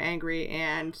everybody angry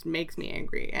and makes me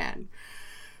angry. And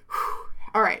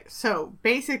all right, so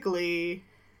basically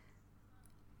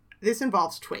this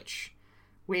involves Twitch,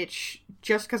 which,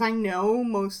 just because I know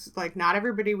not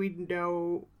everybody we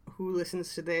know who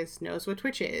listens to this knows what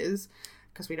Twitch is,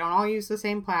 because we don't all use the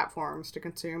same platforms to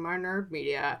consume our nerd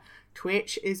media.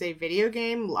 Twitch is a video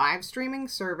game live streaming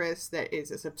service that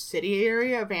is a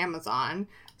subsidiary of Amazon,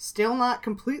 still not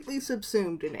completely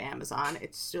subsumed into Amazon.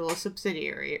 It's still a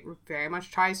subsidiary. It very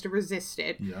much tries to resist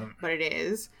it, but it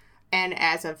is. And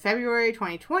as of February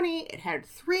 2020, it had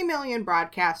 3 million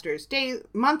broadcasters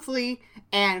monthly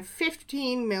and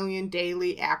 15 million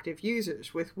daily active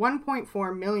users, with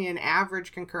 1.4 million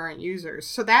average concurrent users.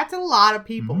 So that's a lot of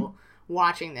people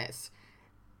watching this.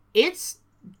 It's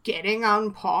getting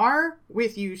on par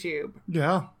with YouTube.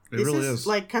 Yeah, it really is.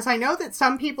 Like, because I know that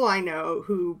some people I know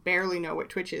who barely know what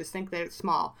Twitch is think that it's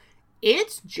small.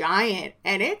 It's giant,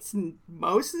 and it's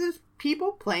most of the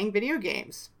people playing video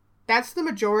games. That's the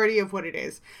majority of what it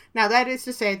is. Now, that is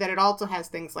to say that it also has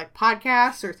things like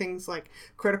podcasts, or things like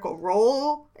Critical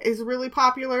Role is really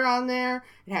popular on there.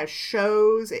 It has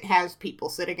shows. It has people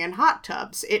sitting in hot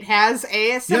tubs. It has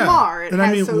ASMR. Yeah. And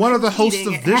I mean, one of the hosts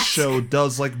of this show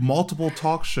does like multiple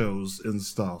talk shows and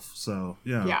stuff. So,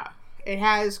 yeah. Yeah. It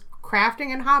has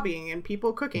crafting and hobbying and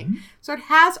people cooking. So it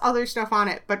has other stuff on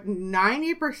it, but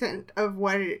 90% of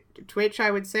Twitch,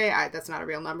 I would say, that's not a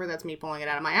real number, that's me pulling it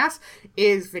out of my ass,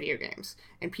 is video games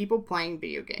and people playing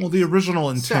video games. Well, the original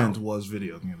intent was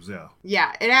video games, yeah.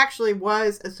 Yeah, it actually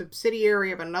was a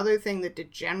subsidiary of another thing that did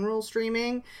general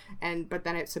streaming, but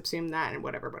then it subsumed that and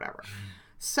whatever.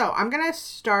 So I'm going to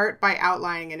start by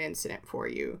outlining an incident for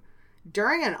you.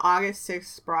 During an August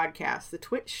 6th broadcast, the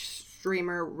Twitch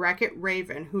streamer Wreck-It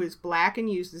Raven, who is black and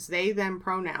uses they/them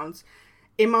pronouns,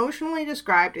 emotionally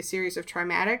described a series of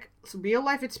traumatic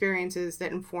real-life experiences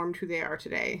that informed who they are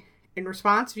today. In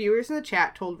response, viewers in the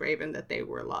chat told Raven that they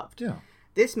were loved. Yeah.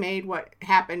 This made what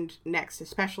happened next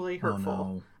especially hurtful.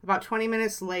 Oh, no. About 20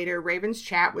 minutes later, Raven's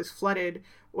chat was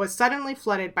suddenly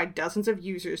flooded by dozens of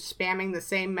users spamming the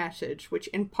same message, which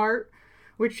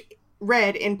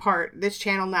read in part, "This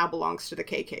channel now belongs to the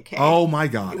KKK." Oh my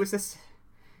god.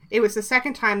 It was the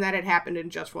second time that had happened in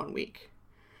just 1 week.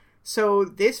 So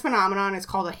this phenomenon is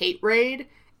called a hate raid,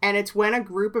 and it's when a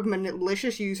group of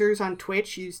malicious users on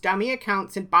Twitch use dummy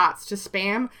accounts and bots to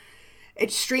spam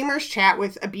its streamers' chat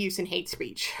with abuse and hate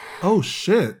speech. Oh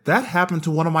shit, that happened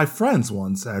to one of my friends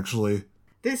once, actually.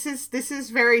 This is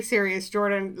very serious,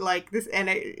 Jordan. Like this, and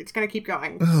it's gonna keep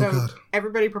going. Oh, God.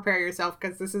 Everybody prepare yourself,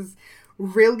 because this is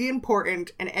really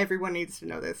important, and everyone needs to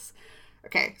know this.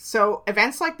 Okay, so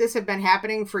events like this have been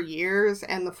happening for years,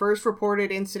 and the first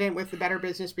reported incident with the Better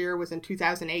Business Bureau was in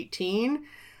 2018,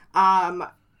 and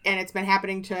it's been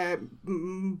happening to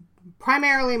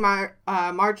primarily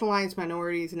marginalized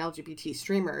minorities and LGBT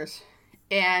streamers,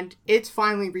 and it's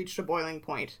finally reached a boiling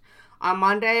point. On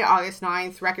Monday, August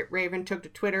 9th, Wreck-It Raven took to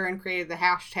Twitter and created the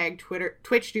hashtag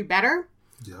 #TwitchDoBetter.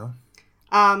 Yeah.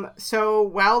 So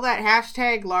while that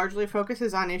hashtag largely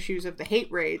focuses on issues of the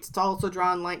hate raids, it's also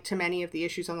drawn light to many of the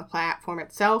issues on the platform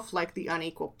itself, like the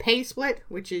unequal pay split,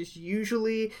 which is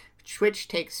usually Twitch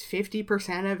takes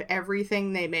 50% of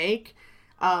everything they make,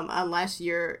 unless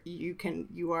you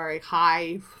are a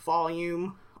high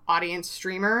volume audience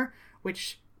streamer,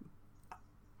 which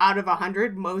out of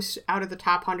 100, out of the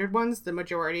top 100 ones, the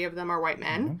majority of them are white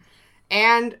men,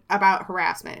 and about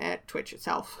harassment at Twitch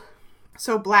itself.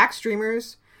 So black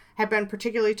streamers have been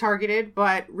particularly targeted,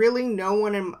 but really no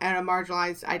one at a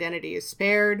marginalized identity is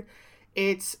spared.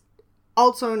 It's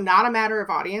also not a matter of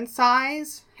audience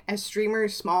size, as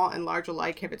streamers, small and large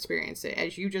alike, have experienced it.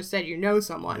 As you just said, you know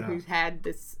someone who's had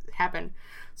this happen.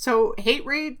 So hate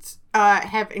rates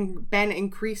have been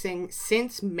increasing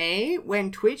since May,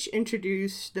 when Twitch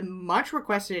introduced the much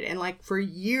requested and for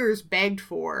years begged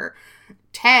for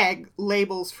tag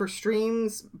labels for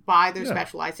streams by their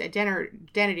specialized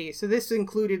identity. So this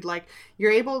included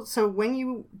so when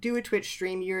you do a Twitch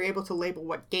stream, you're able to label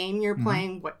what game you're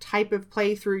playing, what type of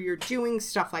playthrough you're doing,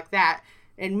 stuff like that.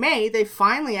 In May, they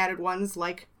finally added ones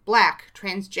like black,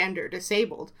 transgender,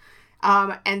 disabled.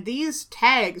 And these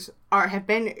tags have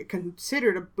been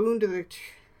considered a boon to the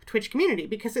Twitch community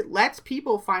because it lets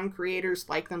people find creators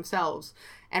like themselves.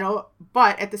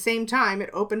 But at the same time, it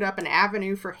opened up an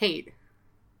avenue for hate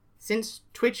since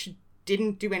Twitch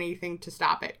didn't do anything to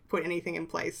stop it, put anything in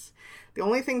place. The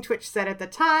only thing Twitch said at the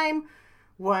time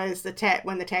was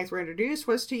when the tags were introduced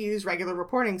was to use regular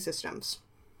reporting systems,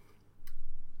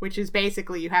 which is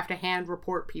basically you have to hand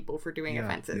report people for doing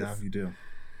offenses. Yeah, you do.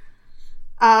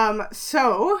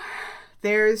 So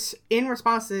in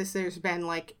response to this, there's been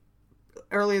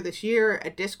earlier this year, a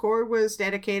Discord was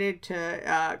created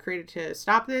to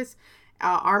stop this,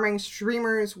 arming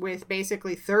streamers with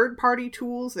basically third-party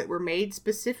tools that were made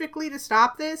specifically to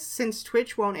stop this, since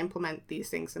Twitch won't implement these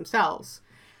things themselves.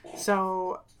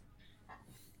 So,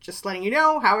 just letting you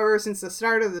know, however, since the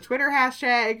start of the Twitter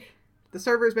hashtag, the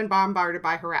server has been bombarded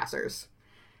by harassers.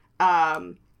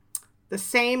 The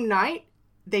same night,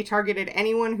 they targeted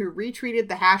anyone who retweeted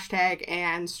the hashtag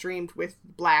and streamed with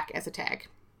black as a tag.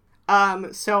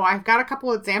 So I've got a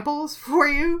couple examples for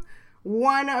you.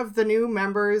 One of the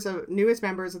newest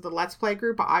members of the Let's Play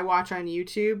group I watch on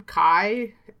YouTube,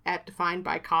 Kai, at Defined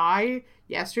by Kai,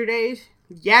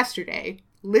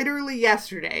 literally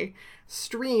yesterday,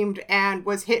 streamed and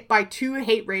was hit by 2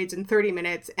 hate raids in 30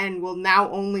 minutes and will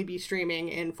now only be streaming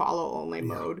in follow-only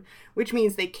mode, which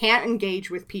means they can't engage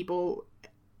with people.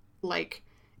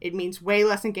 It means way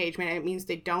less engagement, and it means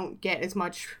they don't get as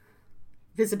much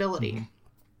visibility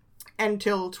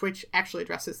until Twitch actually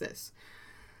addresses this.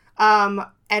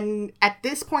 And at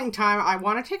this point in time, I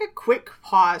want to take a quick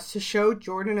pause to show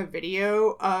Jordan a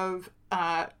video of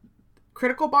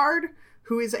Critical Bard,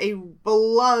 who is a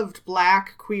beloved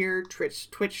black queer Twitch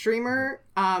streamer,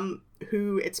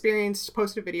 who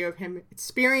posted a video of him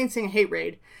experiencing a hate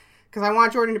raid, because I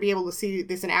want Jordan to be able to see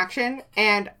this in action.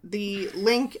 And the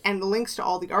link and the links to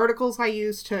all the articles I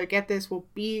used to get this will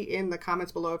be in the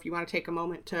comments below if you want to take a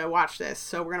moment to watch this.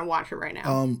 So we're going to watch it right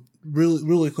now.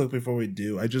 Really quick before we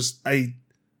do,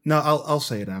 I'll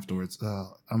say it afterwards.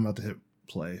 I'm about to hit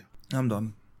play. I'm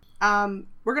done.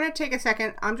 We're going to take a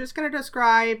second. I'm just going to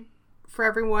describe for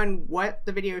everyone what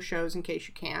the video shows in case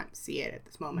you can't see it at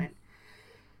this moment,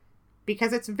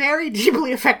 because it's very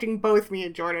deeply affecting both me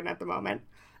and Jordan at the moment.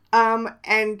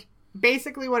 And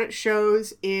basically what it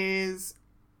shows is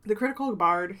the Critical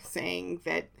Bard saying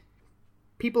that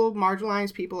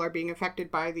marginalized people are being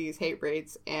affected by these hate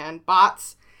raids and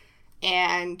bots.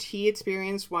 And he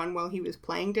experienced one while he was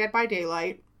playing Dead by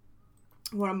Daylight,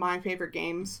 one of my favorite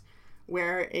games,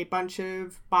 where a bunch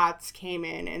of bots came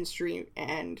in and streamed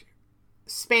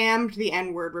spammed the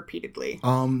N-word repeatedly.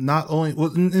 Not only,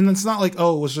 and it's not like, it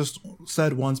was just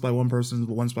said once by one person,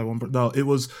 no, it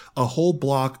was a whole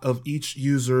block of each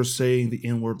user saying the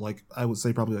N-word, I would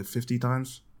say probably 50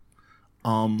 times.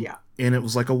 Yeah. And it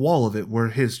was like a wall of it, where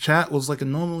his chat was like a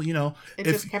normal, it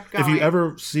just kept going. If you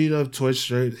ever see the Twitch,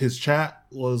 his chat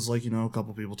was a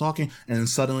couple people talking, and then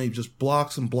suddenly just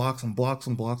blocks and blocks and blocks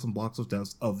and blocks and blocks of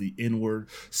deaths of the N-word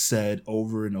said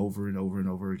over and over and over and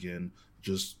over again,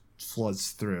 just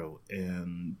floods through.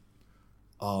 And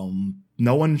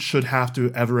no one should have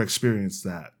to ever experience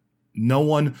that. No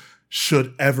one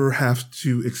should ever have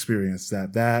to experience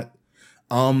that.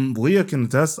 Leah can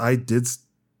attest, I did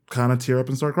kind of tear up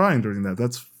and start crying during that.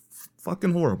 That's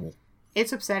fucking horrible.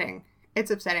 It's upsetting.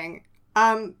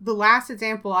 The last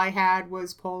example I had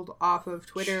was pulled off of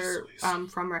Twitter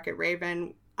from Wreck-It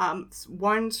Raven.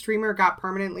 One streamer got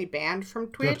permanently banned from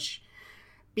Twitch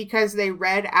because they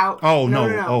read out... Oh, no.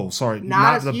 Oh, sorry.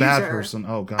 Not the user, bad person.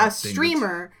 Oh, God. A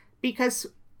streamer, because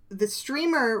the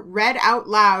streamer read out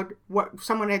loud what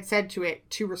someone had said to it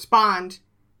to respond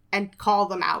and call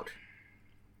them out.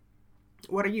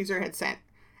 What a user had sent.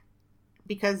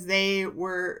 Because they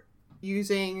were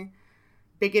using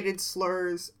bigoted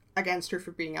slurs against her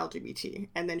for being LGBT.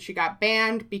 And then she got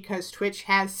banned because Twitch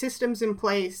has systems in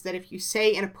place that if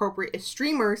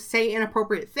streamers say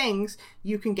inappropriate things,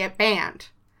 you can get banned.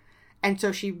 And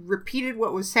so she repeated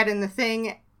what was said in the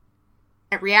thing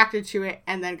and reacted to it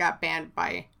and then got banned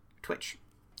by Twitch.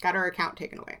 Got her account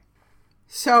taken away.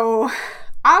 So,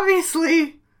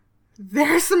 obviously,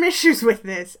 there's some issues with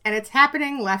this, and it's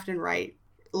happening left and right.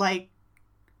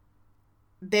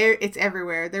 It's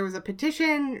everywhere. There was a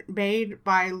petition made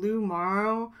by Lou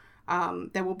Morrow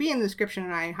that will be in the description,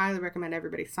 and I highly recommend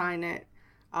everybody sign it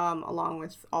along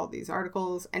with all these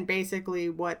articles. And basically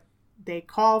what they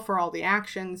call for all the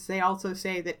actions. They also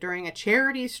say that during a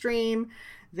charity stream,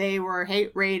 they were hate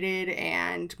raided,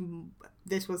 and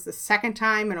this was the second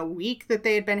time in a week that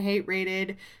they had been hate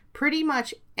raided. Pretty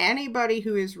much anybody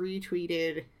who has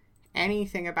retweeted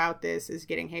anything about this is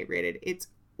getting hate raided. It's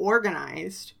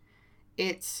organized.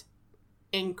 It's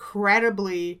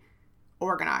incredibly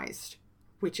organized.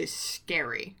 which is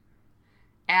scary.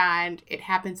 And it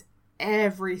happens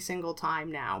every single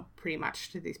time now, pretty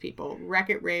much, to these people.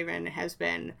 Wreck-It Raven has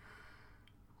been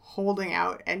holding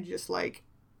out and just like,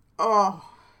 oh,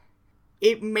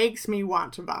 it makes me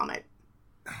want to vomit.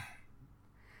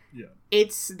 Yeah.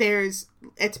 There's,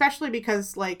 especially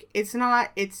because, like, it's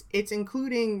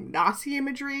including Nazi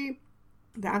imagery.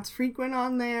 That's frequent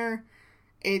on there.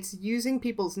 It's using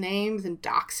people's names and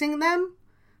doxing them.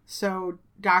 So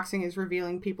doxing is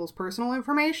revealing people's personal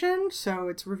information. So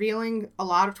it's revealing a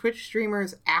lot of Twitch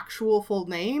streamers' actual full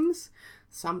names,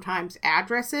 sometimes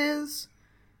addresses.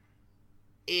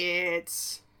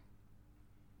 It's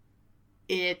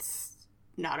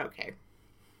not okay.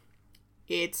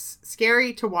 It's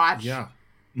scary to watch. Yeah.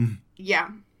 Yeah.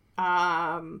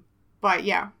 But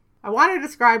yeah. I want to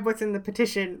describe what's in the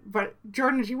petition, but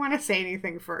Jordan, do you want to say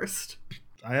anything first?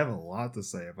 I have a lot to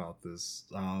say about this.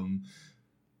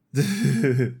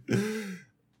 Because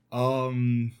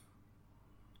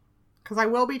I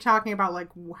will be talking about like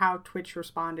how Twitch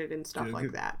responded and stuff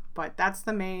like that, but that's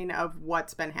the main of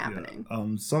what's been happening.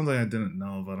 Yeah. Something I didn't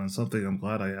know about, and something I'm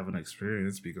glad I haven't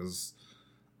experienced, because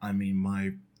I mean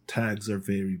my tags are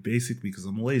very basic because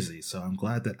I'm lazy. So I'm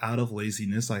glad that out of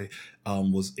laziness I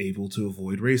was able to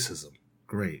avoid racism.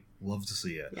 Great, love to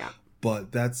see it. Yeah.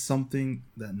 But that's something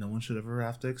that no one should ever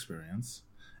have to experience.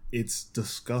 It's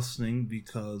disgusting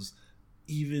because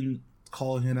even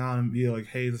calling it out and being like,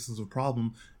 hey, this is a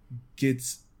problem,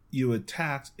 gets you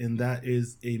attacked, and that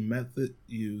is a method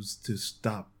used to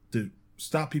stop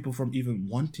people from even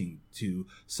wanting to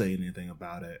say anything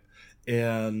about it.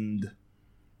 And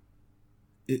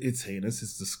it's heinous,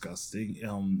 it's disgusting,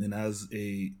 and as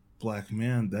a black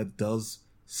man, that does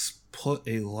put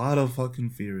a lot of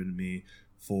fucking fear in me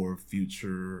for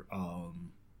future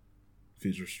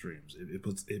streams.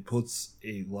 It puts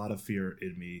a lot of fear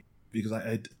in me, because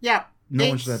no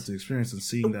one should have to experience, and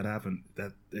seeing that happen,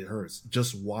 that it hurts.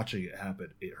 Just watching it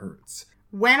happen, it hurts.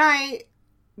 When I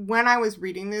was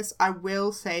reading this, I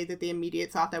will say that the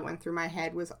immediate thought that went through my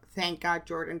head was, thank God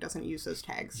Jordan doesn't use those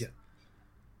tags. Yeah.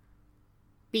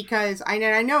 Because I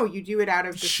know you do it out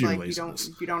of just sheer like laziness.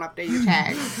 you don't update your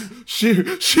tags. sheer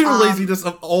laziness.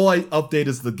 All I update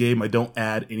is the game. I don't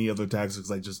add any other tags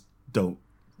because I just don't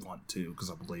want to, because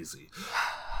I'm lazy.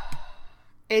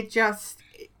 It's just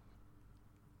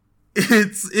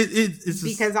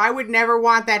because I would never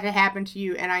want that to happen to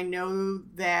you, and I know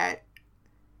that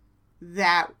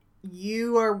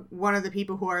you are one of the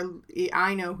people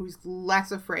who's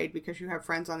less afraid because you have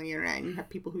friends on the internet and you have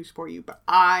people who support you, but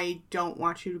I don't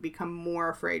want you to become more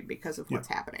afraid because of what's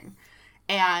happening.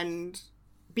 And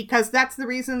because that's the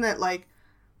reason that, like,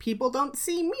 people don't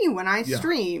see me when I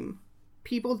stream.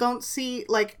 People don't see,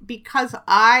 like, because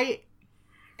I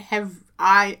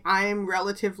am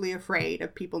relatively afraid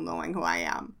of people knowing who I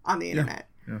am on the internet.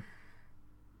 Yeah.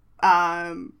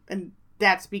 And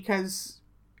that's because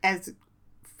as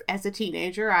a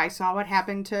teenager, I saw what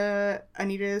happened to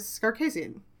Anita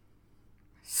Sarkeesian.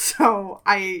 So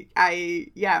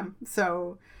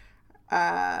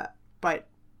but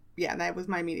yeah, that was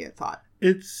my immediate thought.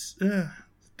 It's,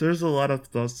 there's a lot of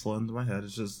thoughts flowing into my head.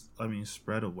 It's just, I mean,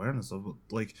 spread awareness of,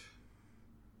 like,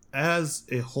 as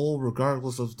a whole,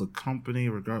 regardless of the company,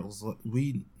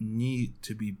 we need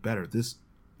to be better. This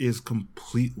is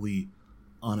completely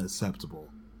unacceptable.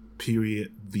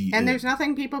 Period. And there's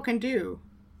nothing people can do.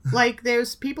 Like,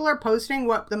 people are posting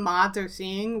what the mods are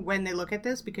seeing when they look at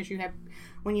this, because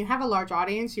when you have a large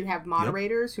audience, you have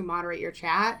moderators who moderate your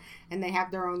chat, and they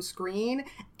have their own screen,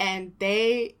 and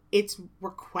it's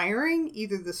requiring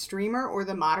either the streamer or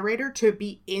the moderator to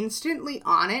be instantly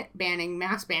on it,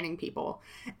 mass banning people.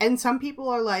 And some people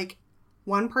are like,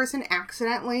 one person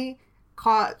accidentally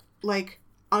unfollow.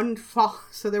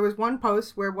 So there was one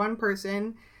post where one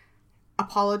person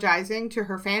apologizing to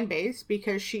her fan base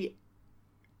because she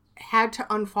had to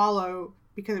unfollow,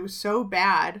 because it was so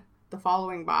bad, the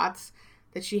following bots,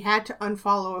 that she had to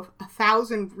unfollow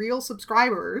 1,000 real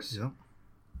subscribers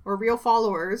or real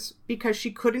followers because she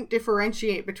couldn't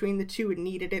differentiate between the two and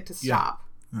needed it to stop.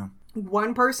 Yeah.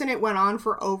 One person, it went on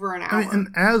for over an hour. I mean, and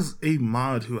as a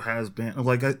mod who has been it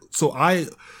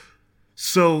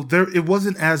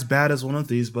wasn't as bad as one of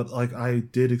these, but like I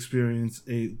did experience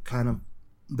a kind of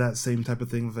that same type of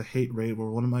thing with a hate raid where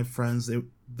one of my friends,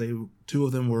 two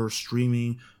of them were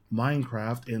streaming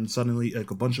Minecraft, and suddenly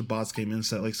like a bunch of bots came in and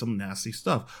said like some nasty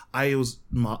stuff. I was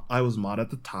mod at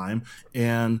the time,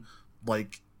 and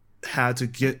like had to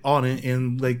get on it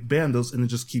and like ban those, and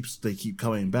they keep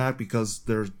coming back because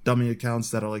there's dummy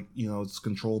accounts that are like, it's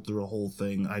controlled through a whole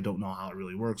thing. I don't know how it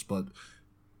really works, but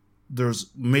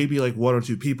there's maybe like 1 or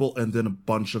 2 people and then a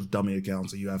bunch of dummy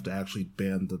accounts that you have to actually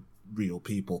ban the real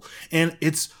people. And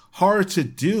it's hard to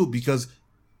do because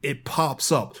it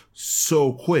pops up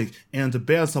so quick. And to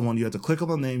ban someone, you have to click on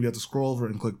the name, you have to scroll over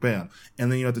and click ban.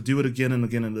 And then you have to do it again and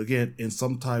again and again. And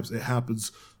sometimes it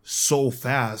happens so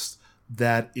fast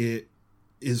that it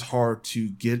is hard to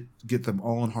get them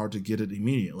all and hard to get it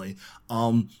immediately.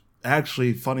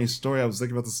 Actually, funny story, I was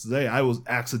thinking about this today. I was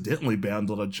accidentally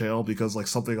banned on a channel because like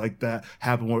something like that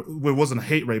happened where it wasn't a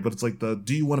hate raid, but it's like the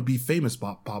 "Do you want to be famous"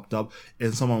 bot popped up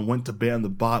and someone went to ban the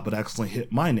bot but accidentally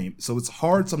hit my name. So it's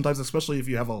hard sometimes, especially if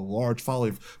you have a large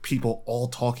following of people all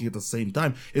talking at the same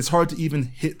time. It's hard to even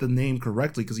hit the name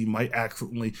correctly because you might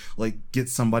accidentally like get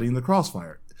somebody in the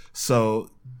crossfire. So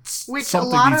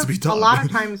something needs to be done.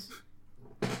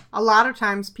 A lot of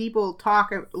times people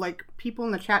talk, like people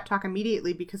in the chat talk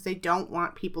immediately because they don't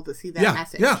want people to see that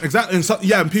message. Yeah, exactly.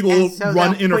 And people will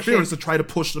run interference to try to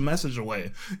push the message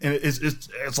away. And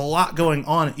it's a lot going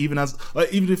on. Even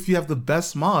if you have the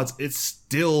best mods, it's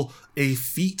still a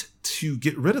feat to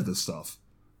get rid of this stuff.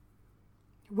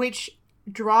 Which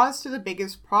draws to the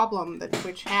biggest problem that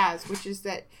Twitch has, which is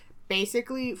that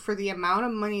basically for the amount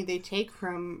of money they take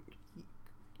from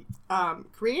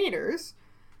creators,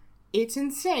 it's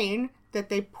insane that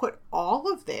they put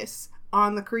all of this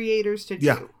on the creators to do.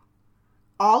 Yeah.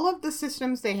 All of the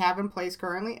systems they have in place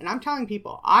currently, and I'm telling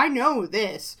people, I know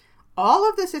this, all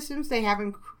of the systems they have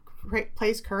in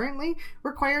place currently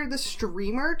require the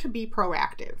streamer to be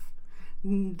proactive.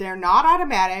 They're not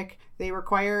automatic. They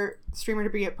require the streamer to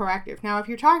be proactive. Now, if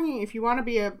you want to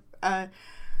be a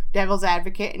devil's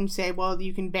advocate and say, well,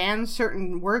 you can ban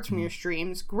certain words from your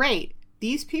streams, great.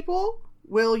 These people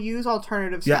will use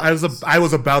alternative spellings. Yeah, I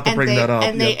was about to bring that up.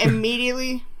 And they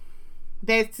immediately...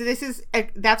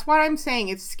 That's what I'm saying.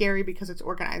 It's scary because it's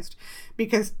organized.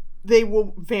 Because they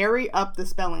will vary up the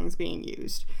spellings being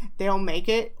used. They'll make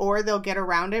it, or they'll get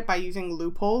around it by using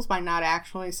loopholes, by not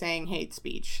actually saying hate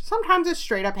speech. Sometimes it's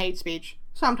straight up hate speech.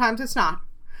 Sometimes it's not.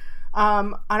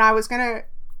 And I was going to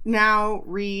now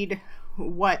read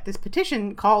what this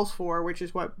petition calls for, which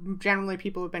is what generally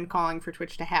people have been calling for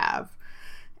Twitch to have.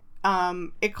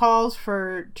 It calls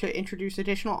to introduce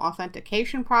additional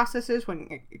authentication processes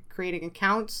when creating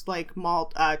accounts, like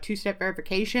two-step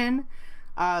verification,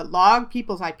 log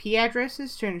people's IP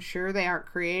addresses to ensure they aren't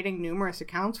creating numerous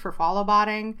accounts for follow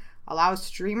botting, allows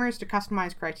streamers to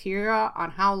customize criteria on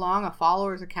how long a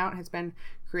follower's account has been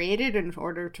created in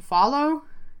order to follow,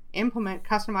 implement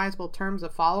customizable terms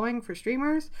of following for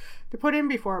streamers to put in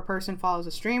before a person follows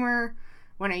a streamer.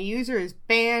 When a user is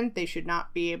banned, they should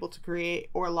not be able to create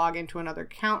or log into another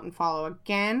account and follow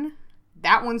again.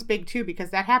 That one's big too, because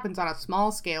that happens on a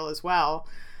small scale as well.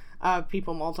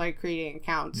 People multi-creating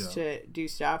accounts to do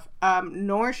stuff.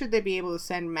 Nor should they be able to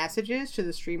send messages to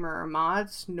the streamer or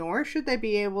mods, nor should they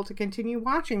be able to continue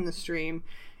watching the stream.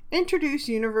 Introduce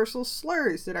universal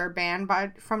slurs that are banned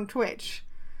from Twitch.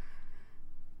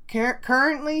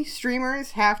 Currently,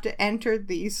 streamers have to enter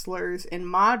these slurs in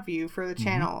mod view for the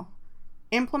channel.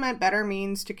 Implement better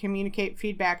means to communicate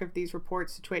feedback of these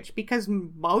reports to Twitch, because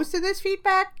most of this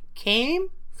feedback came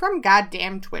from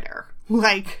goddamn Twitter.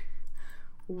 Like,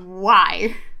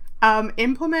 why?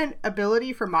 Implement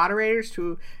ability for moderators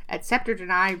to accept or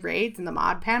deny raids in the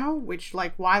mod panel, which,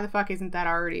 like, why the fuck isn't that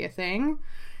already a thing?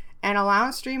 And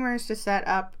allow streamers to set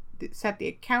the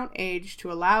account age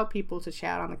to allow people to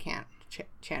chat on the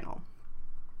channel.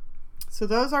 So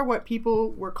those are what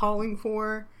people were calling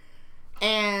for.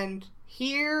 And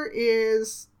here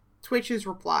is Twitch's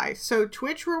reply. So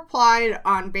Twitch replied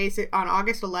on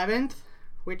August 11th,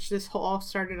 which this all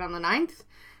started on the 9th,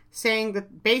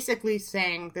 basically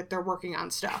saying that they're working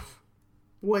on stuff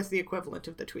was the equivalent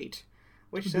of the tweet.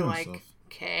 Which they're like,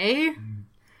 okay,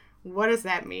 what does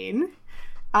that mean?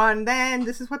 And then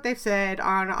this is what they've said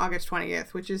on August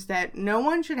 20th, which is that no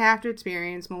one should have to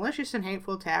experience malicious and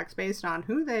hateful attacks based on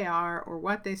who they are or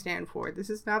what they stand for. This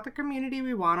is not the community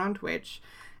we want on Twitch,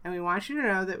 and we want you to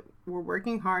know that we're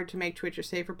working hard to make Twitch a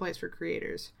safer place for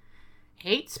creators.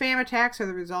 Hate spam attacks are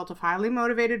the result of highly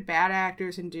motivated bad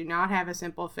actors and do not have a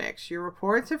simple fix. Your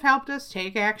reports have helped us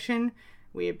take action.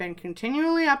 We have been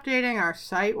continually updating our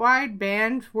site-wide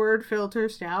banned word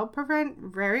filters to help prevent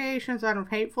variations on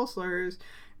hateful slurs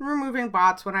and removing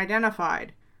bots when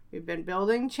identified. We've been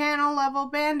building channel-level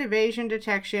band evasion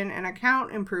detection and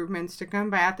account improvements to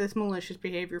combat this malicious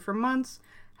behavior for months.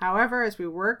 However, as we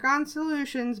work on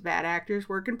solutions, bad actors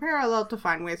work in parallel to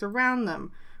find ways around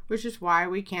them, which is why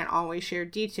we can't always share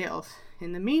details.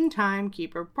 In the meantime,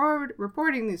 keep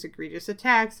reporting these egregious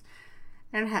attacks,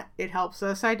 and it helps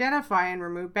us identify and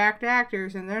remove bad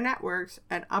actors in their networks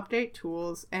and update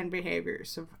tools and behaviors.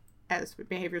 So as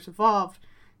behaviors evolve,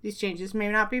 these changes may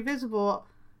not be visible,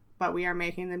 but we are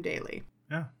making them daily.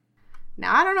 Yeah.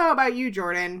 Now, I don't know about you,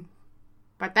 Jordan,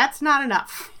 but that's not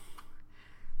enough.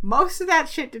 Most of that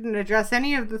shit didn't address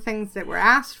any of the things that were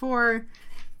asked for,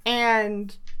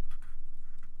 and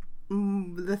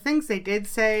the things they did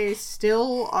say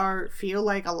still feel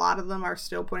like a lot of them are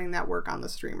still putting that work on the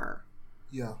streamer.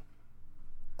 Yeah.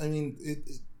 I mean,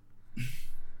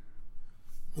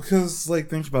 because, like,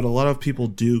 think about it, a lot of people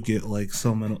do get, like,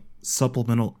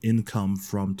 supplemental income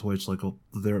from Twitch. Like, a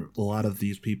lot of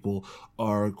these people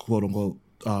are, quote-unquote,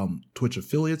 Twitch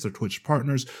affiliates or Twitch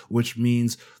partners, which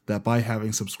means that by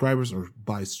having subscribers or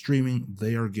by streaming,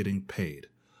 they are getting paid.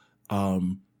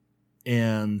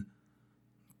 And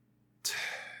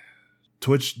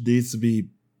Twitch needs to be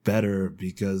better,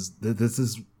 because this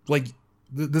is like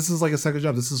a second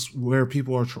job. This is where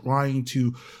people are trying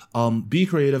to be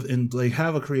creative and like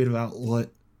have a creative outlet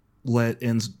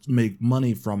and make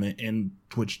money from it, and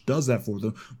Twitch does that for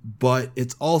them. But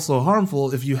it's also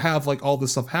harmful if you have like all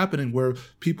this stuff happening where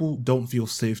people don't feel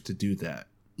safe to do that,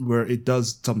 where it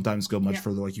does sometimes go much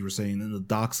further, like you were saying, in the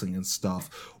doxing and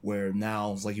stuff, where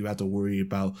now it's like you have to worry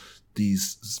about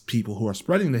these people who are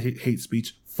spreading the hate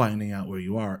speech finding out where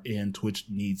you are. And Twitch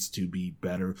needs to be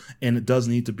better, and it does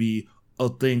need to be a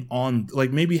thing on,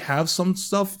 like, maybe have some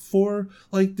stuff for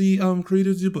like the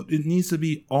creators do, but it needs to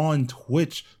be on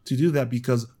Twitch to do that,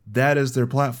 because that is their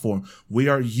platform. We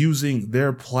are using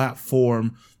their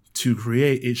platform to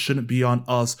create. It shouldn't be on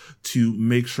us to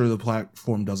make sure the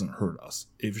platform doesn't hurt us.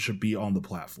 It should be on the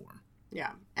platform.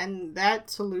 Yeah, and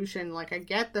that solution, like, I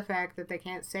get the fact that they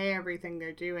can't say everything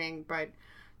they're doing, but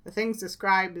the things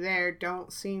described there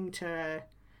don't seem to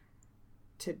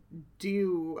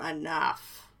do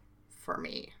enough for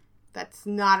me. That's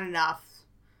not enough.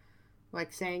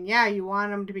 Like, saying, yeah, you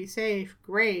want them to be safe,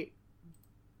 great,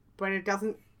 but it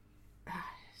doesn't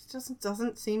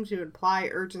seem to imply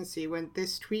urgency when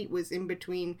this tweet was in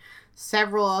between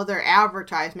several other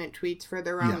advertisement tweets for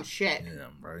their own shit. Yeah,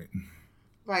 right.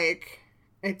 Like,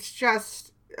 it's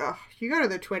just, you go to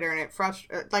their Twitter and it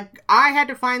frustrates. Like, I had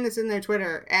to find this in their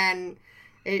Twitter, and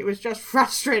it was just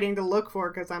frustrating to look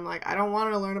for, because I'm like, I don't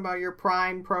want to learn about your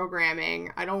Prime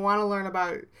programming. I don't want to learn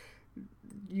about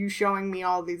you showing me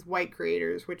all these white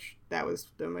creators, which that was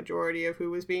the majority of who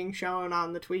was being shown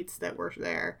on the tweets that were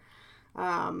there.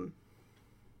 I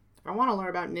want to learn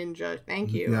about Ninja.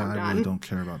 Thank you. Yeah, I'm done. I really don't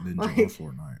care about Ninja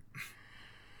or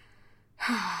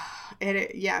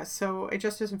Fortnite. So it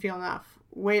just doesn't feel enough,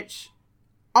 which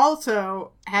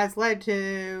also has led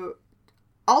to,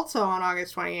 also on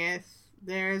August 20th,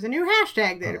 there's a new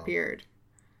hashtag that appeared,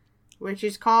 which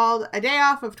is called A Day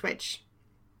Off of Twitch,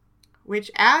 which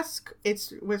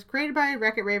was created by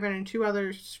Wreck-It Raven and two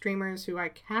other streamers who I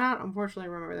cannot unfortunately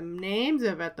remember the names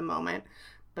of at the moment,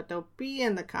 but they'll be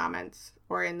in the comments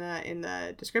or in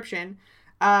the description,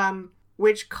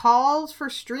 which calls for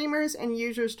streamers and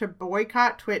users to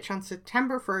boycott Twitch on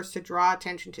September 1st to draw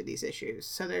attention to these issues.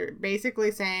 So they're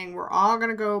basically saying we're all going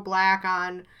to go black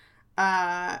on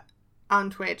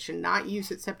Twitch and not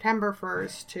use it September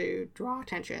 1st to draw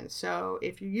attention. So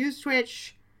if you use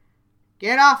Twitch,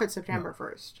 get off it September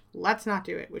 1st. Let's not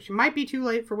do it, which might be too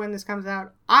late for when this comes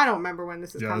out. I don't remember when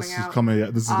this is coming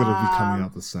out. This is going to be coming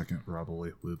out the 2nd,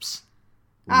 probably. Whoops.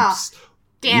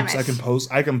 Damn it. I can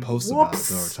post about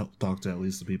it, or talk to at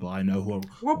least the people I know who are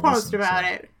We'll post about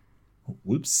it.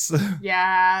 Whoops.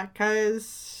 Yeah,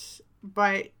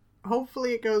 but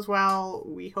hopefully it goes well.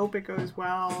 We hope it goes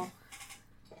well.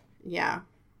 Yeah,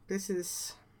 this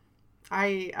is,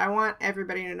 I want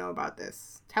everybody to know about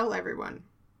this. Tell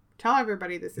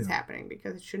everybody this is happening,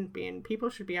 because it shouldn't be, and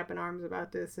people should be up in arms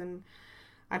about this. And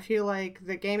I feel like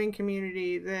the gaming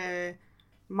community, the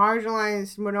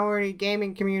marginalized minority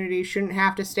gaming community, shouldn't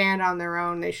have to stand on their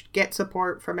own. They should get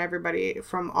support from everybody,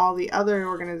 from all the other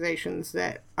organizations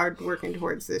that are working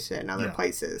towards this in other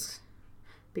places,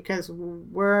 because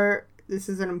this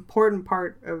is an important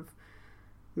part of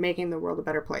making the world a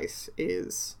better place,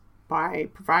 is by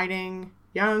providing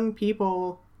young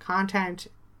people content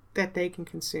that they can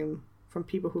consume from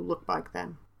people who look like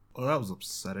them. Oh, that was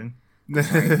upsetting.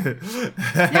 Yeah.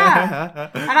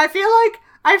 And I feel like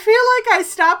I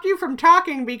stopped you from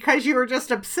talking because you were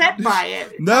just upset by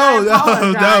it. No,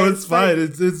 it's fine.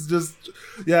 It's just,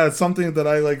 it's something that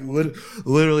I like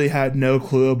literally had no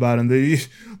clue about. And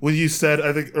when you said,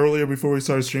 I think earlier before we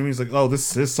started streaming, it's like, oh,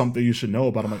 this is something you should know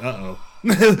about. I'm like, uh-oh.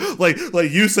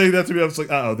 like you saying that to me, I was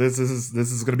like, uh-oh, this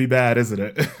is gonna be bad, isn't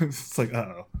it? It's like,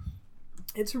 uh-oh.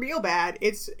 It's real bad.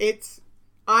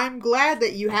 I'm glad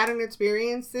that you hadn't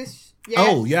experienced this yet.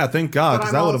 Oh yeah, thank God,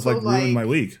 because that would have like ruined my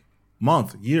week,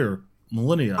 month, year,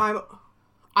 millennia.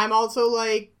 I'm also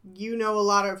like,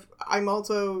 I'm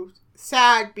also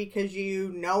sad because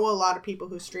you know a lot of people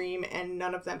who stream and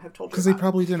none of them have told you because they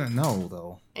probably didn't know,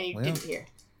 though. And you didn't hear.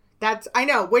 I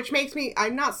know, which makes me,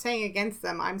 I'm not saying against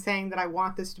them. I'm saying that I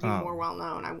want this to be more well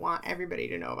known. I want everybody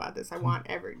to know about this. I want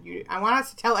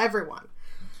us to tell everyone.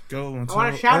 Go and I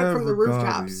want to shout it from the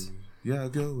rooftops. Yeah,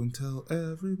 go and tell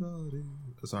everybody.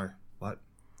 Sorry, what?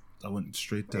 I went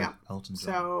straight to Elton John.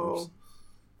 So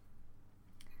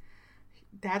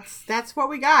that's what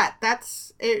we got.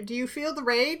 That's it. Do you feel the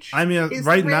rage? I mean,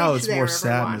 right now it's more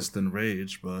sadness than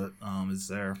rage, but it's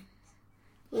there.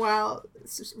 Well,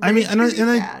 I mean, and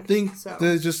I think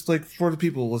that just like for the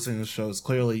people listening to the show, it's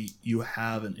clearly you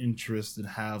have an interest and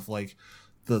have like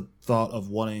the thought of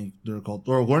wanting nerd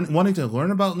culture or wanting to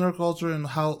learn about nerd culture and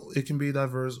how it can be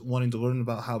diverse, wanting to learn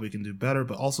about how we can do better,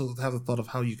 but also have the thought of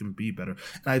how you can be better.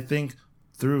 And I think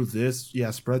through this,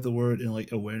 spread the word and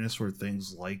like awareness for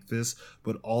things like this,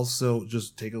 but also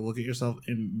just take a look at yourself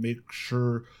and make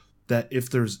sure that if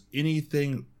there's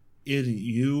anything in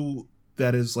you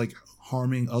that is like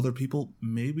harming other people,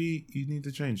 maybe you need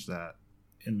to change that.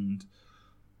 And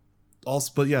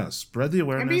also, but spread the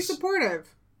awareness and be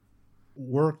supportive.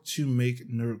 Work to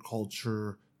make nerd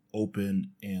culture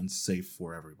open and safe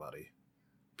for everybody.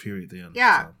 Period. The end.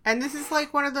 Yeah, so. And this is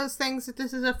like one of those things that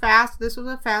this was a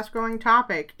fast growing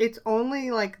topic. It's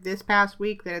only like this past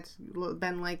week that it's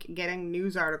been like getting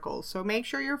news articles. So make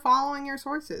sure you're following your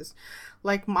sources.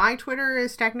 Like my Twitter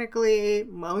is technically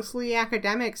mostly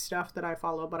academic stuff that I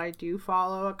follow, but I do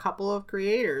follow a couple of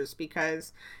creators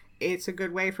because it's a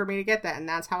good way for me to get that, and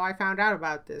that's how I found out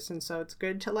about this. And so it's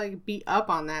good to like be up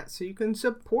on that so you can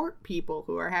support people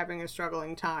who are having a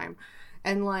struggling time.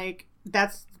 And like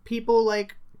that's people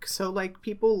like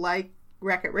people like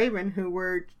Wreck-It Raven who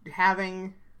have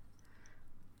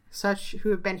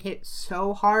been hit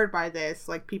so hard by this.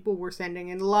 Like people were sending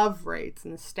in love rates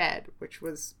instead, which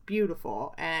was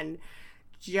beautiful. And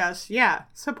just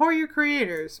support your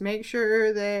creators. Make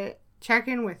sure that check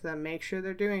in with them, make sure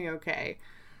they're doing okay.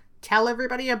 Tell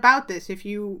everybody about this if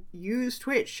you use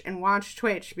Twitch and watch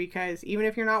Twitch, because even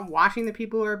if you're not watching the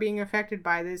people who are being affected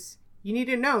by this, you need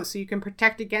to know so you can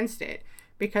protect against it,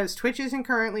 because Twitch isn't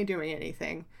currently doing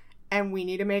anything and we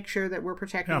need to make sure that we're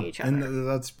protecting each other. And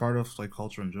that's part of like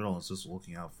culture in general. It's just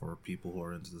looking out for people who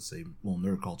are into the same,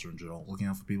 nerd culture in general, looking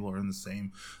out for people who are in the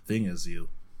same thing as you.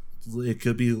 It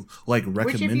could be like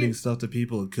recommending stuff to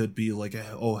people. It could be like,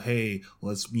 oh, hey,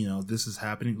 let's, this is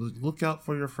happening. Look out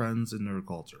for your friends in nerd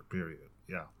culture, period.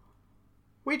 Yeah.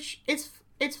 Which it's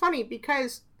funny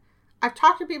because I've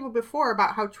talked to people before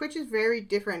about how Twitch is very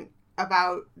different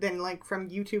than like from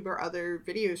YouTube or other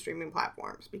video streaming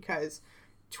platforms, because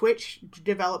Twitch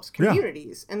develops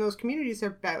communities and those communities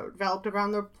are developed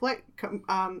around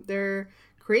their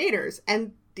creators,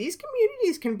 and these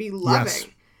communities can be loving. Yes.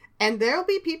 And there'll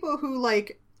be people who,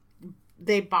 like,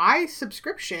 they buy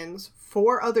subscriptions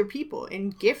for other people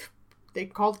in they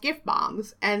called gift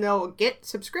bombs, and they'll get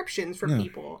subscriptions from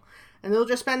people. And they'll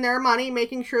just spend their money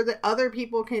making sure that other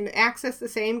people can access the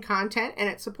same content, and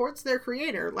it supports their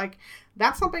creator. Like,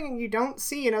 that's something you don't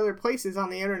see in other places on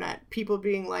the internet. People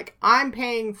being like, I'm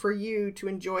paying for you to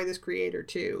enjoy this creator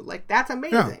too. Like, that's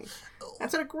amazing. Yeah.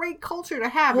 That's a great culture to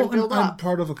have and build up. I'm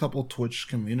part of a couple Twitch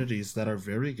communities that are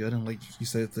very good, and like you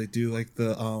said, they do like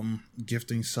the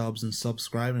gifting subs and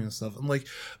subscribing and stuff. And like,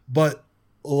 but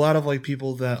a lot of like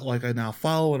people that like I now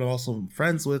follow and also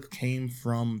friends with came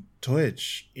from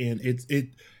Twitch, and it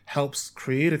helps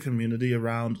create a community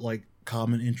around like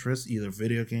common interests, either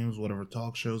video games, whatever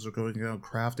talk shows are going on,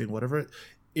 crafting, whatever.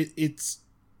 It's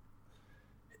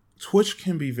Twitch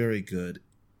can be very good.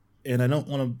 And I don't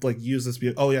want to like use this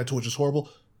Twitch is horrible.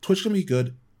 Twitch can be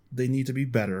good. They need to be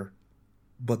better,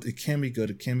 but it can be good.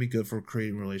 It can be good for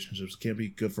creating relationships. It can be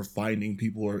good for finding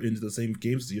people who are into the same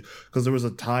games as you. Because there was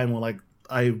a time when like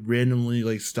I randomly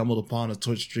like stumbled upon a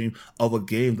Twitch stream of a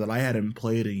game that I hadn't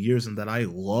played in years and that I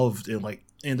loved, and like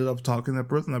ended up talking to that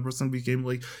person. That person became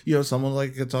like someone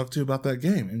like I could talk to about that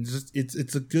game. And just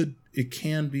it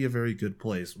can be a very good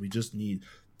place. We just need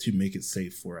to make it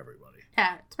safe for everybody.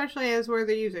 Yeah, especially as we're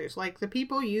the users. Like, the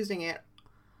people using it,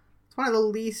 it's one of the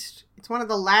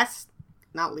less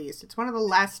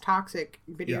toxic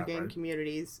video game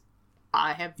communities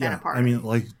I have been a part of. I mean,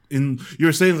 like,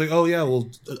 you're saying, like,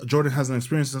 Jordan hasn't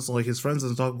experienced this, like, his friends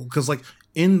doesn't talk, because, like,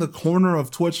 in the corner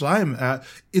of Twitch that I'm at,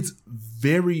 it's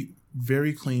very,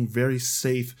 very clean, very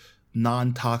safe,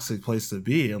 non-toxic place to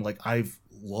be, and, like, I've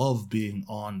love being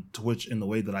on Twitch in the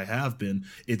way that I have been.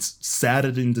 It's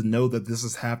saddening to know that this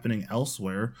is happening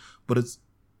elsewhere, but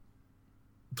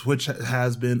Twitch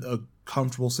has been a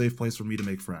comfortable, safe place for me to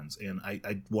make friends, and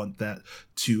I want that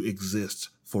to exist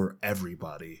for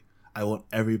everybody. I want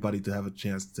everybody to have a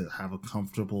chance to have a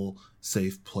comfortable,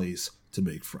 safe place to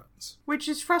make friends. Which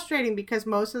is frustrating because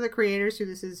most of the creators who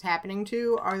this is happening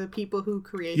to are the people who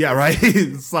create. Yeah, right.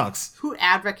 It sucks. Who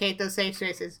advocate those safe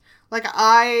spaces. Like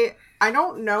I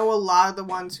don't know a lot of the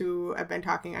ones who have been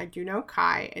talking. I do know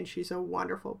Kai, and she's a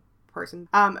wonderful person.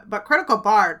 But Critical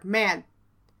Bard, man,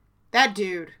 that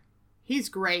dude, he's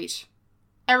great.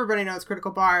 Everybody knows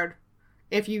Critical Bard.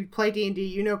 If you play D&D,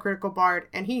 you know Critical Bard,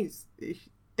 and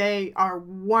they are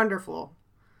wonderful.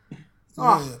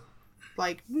 Oh,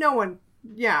 like no one,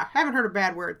 haven't heard a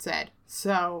bad word said.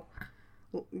 So,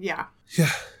 yeah.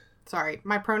 Sorry,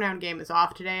 my pronoun game is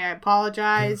off today. I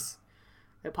apologize.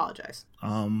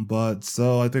 But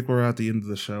so I think we're at the end of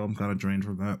the show. I'm kind of drained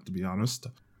from that, to be honest.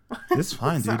 It's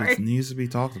fine, dude. It needs to be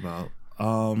talked about.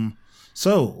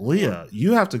 So, Leah,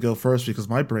 you have to go first because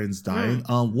my brain's dying.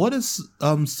 What is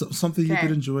something you've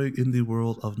been enjoying in the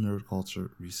world of nerd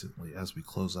culture recently as we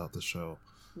close out the show?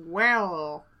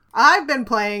 Well, I've been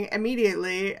playing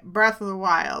immediately Breath of the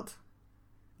Wild.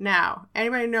 Now,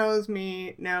 anybody knows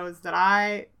me knows that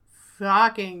I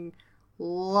fucking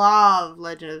love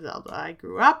Legend of Zelda. I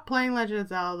grew up playing Legend of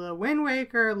Zelda. Wind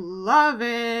Waker, love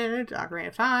it. Ocarina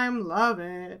of Time, love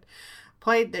it.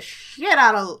 Played the shit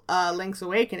out of Link's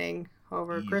Awakening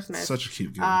over Christmas. Such a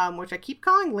cute game. Which I keep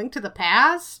calling Link to the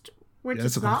Past, which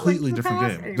is a completely different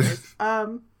game. Anyways,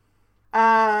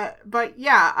 but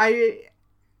yeah, I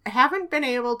haven't been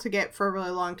able to get for a really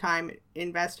long time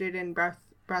invested in Breath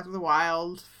of the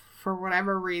Wild for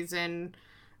whatever reason.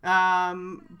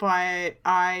 But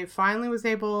I finally was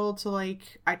able to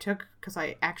because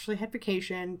I actually had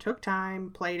vacation, took time,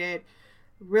 played it,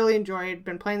 really enjoyed,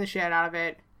 been playing the shit out of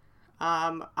it.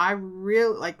 I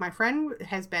really, my friend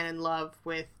has been in love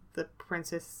with the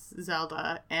Princess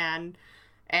Zelda and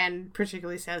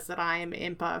particularly says that I am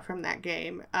Impa from that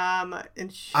game.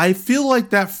 And I feel like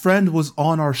that friend was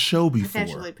on our show before.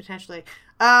 Potentially.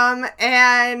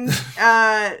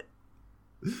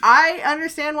 I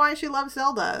understand why she loves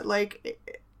Zelda.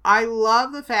 I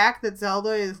love the fact that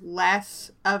Zelda is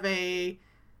less of a...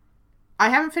 I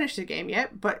haven't finished the game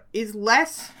yet, but is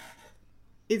less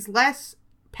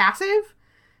passive.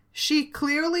 She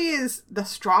clearly is the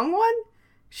strong one.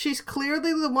 She's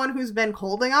clearly the one who's been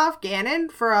holding off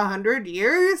Ganon for 100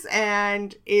 years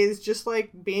and is just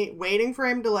waiting for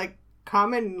him to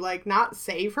come and not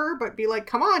save her, but be like,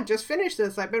 come on, just finish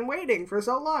this. I've been waiting for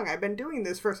so long. I've been doing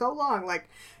this for so long.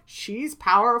 She's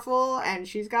powerful and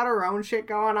she's got her own shit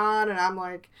going on. And I'm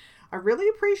I really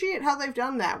appreciate how they've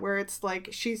done that, where it's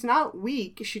she's not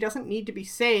weak. She doesn't need to be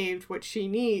saved. What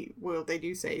she well, they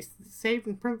do say saved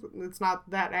in principle. It's not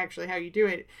that actually how you do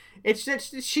it. It's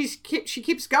just she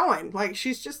keeps going.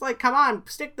 She's just come on,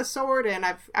 stick the sword in.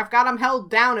 I've got him held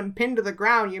down and pinned to the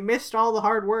ground. You missed all the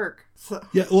hard work. So.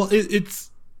 Yeah, well, it's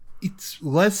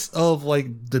less of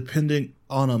depending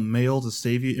on a male to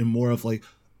save you and more of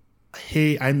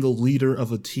hey, I'm the leader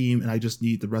of a team and I just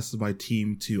need the rest of my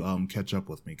team to catch up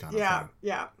with me kind of thing.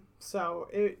 Yeah. So,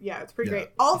 it's pretty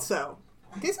great. Also,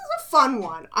 this is a fun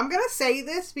one. I'm going to say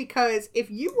this because if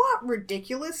you want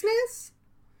ridiculousness,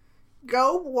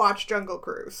 go watch Jungle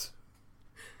Cruise.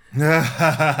 Okay.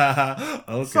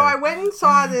 So I went and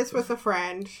saw this with a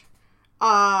friend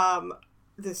a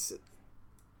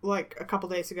couple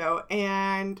days ago,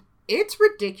 and it's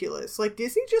ridiculous.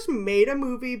 Disney just made a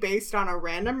movie based on a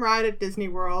random ride at Disney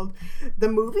World. The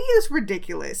movie is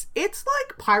ridiculous. It's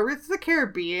like Pirates of the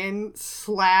Caribbean /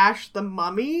 The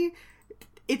Mummy.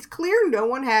 It's clear no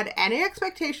one had any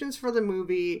expectations for the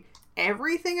movie.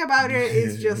 Everything about it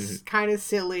is just kind of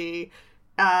silly.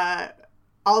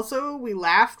 Also, we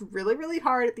laughed really, really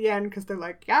hard at the end because they're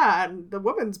like, yeah, and the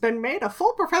woman's been made a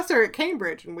full professor at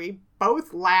Cambridge. And we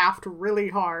both laughed really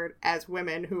hard as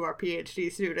women who are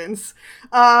PhD students.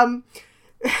 Because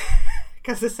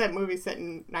this movie's set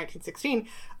in 1916.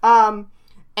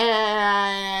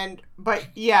 But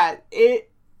yeah,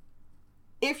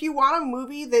 if you want a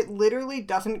movie that literally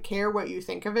doesn't care what you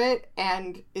think of it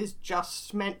and is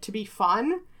just meant to be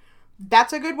fun,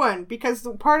 that's a good one, because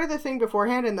part of the thing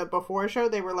beforehand in the before show,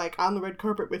 they were on the red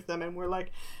carpet with them and we're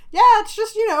yeah, it's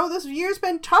just, this year's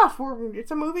been tough.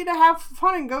 It's a movie to have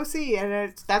fun and go see,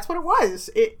 and that's what it was.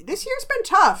 This year's been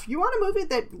tough. You want a movie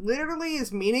that literally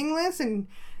is meaningless and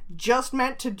just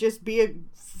meant to just be a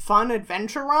fun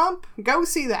adventure romp? Go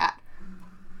see that.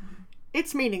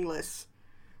 It's meaningless.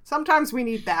 Sometimes we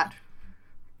need that.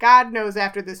 God knows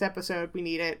after this episode we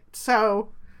need it. So...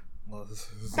 Well,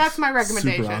 that's my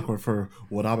recommendation. Super awkward for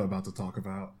what I'm about to talk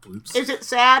about. Oops. Is it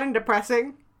sad and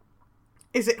depressing?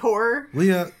 Is it horror?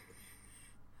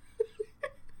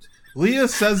 Leah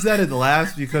says that in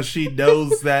laughs because she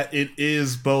knows that it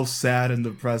is both sad and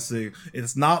depressing.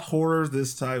 It's not horror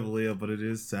this time, Leah, but it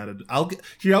is sad. I'll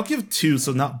give 2,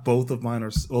 so not both of mine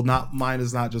are. Well, not mine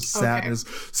is not just sadness.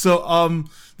 Okay. So,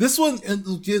 this one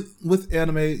with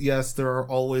anime, yes, there are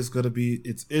always going to be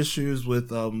its issues with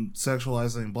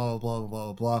sexualizing, blah blah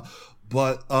blah blah blah.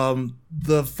 But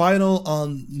the final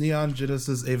Neon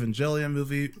Genesis Evangelion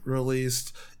movie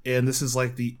released, and this is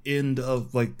like the end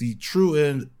of like the true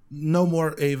end. No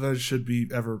more Eva should be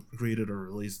ever created or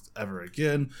released ever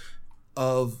again.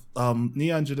 Of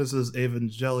Neon Genesis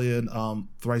Evangelion,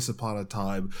 Thrice Upon a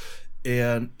Time,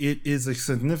 and it is a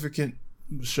significant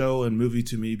show and movie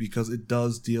to me because it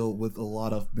does deal with a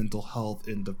lot of mental health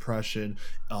and depression,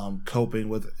 coping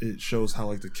with it. Shows how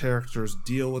like the characters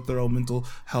deal with their own mental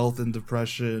health and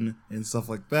depression and stuff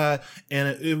like that,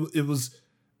 and it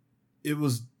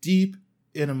was deep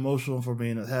and emotional for me,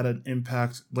 and it had an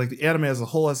impact. Like the anime as a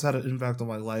whole has had an impact on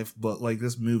my life, but like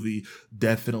this movie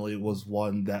definitely was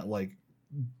one that like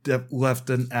left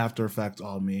an after effect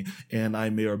on me, and I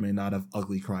may or may not have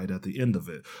ugly cried at the end of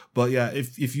it. But yeah,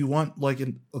 if you want like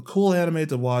a cool anime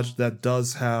to watch that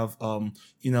does have a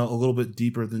little bit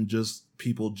deeper than just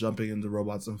people jumping into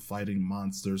robots and fighting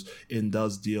monsters, and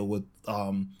does deal with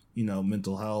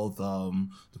mental health,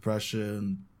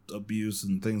 depression, abuse,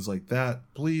 and things like that,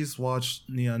 please watch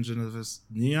Neon Genesis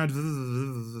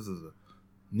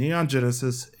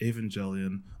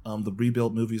Evangelion. The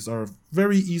rebuilt movies are a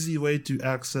very easy way to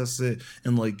access it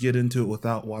and like get into it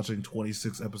without watching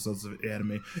 26 episodes of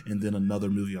anime and then another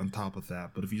movie on top of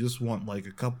that. But if you just want like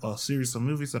a series of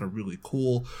movies that are really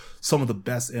cool, some of the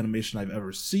best animation I've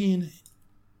ever seen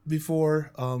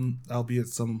before, albeit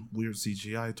some weird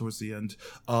CGI towards the end,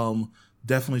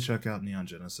 definitely check out Neon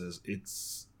Genesis.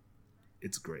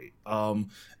 It's great.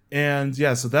 And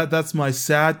yeah, so that's my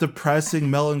sad, depressing,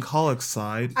 melancholic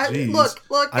side.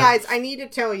 Look, guys, I need to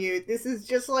tell you, this is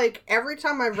just like every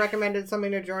time I've recommended something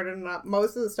to Jordan,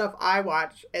 most of the stuff I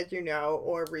watch, as you know,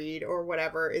 or read or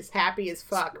whatever, is happy as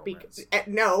fuck.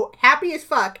 Happy as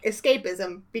fuck,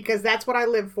 escapism, because that's what I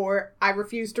live for. I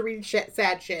refuse to read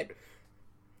sad shit.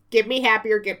 Give me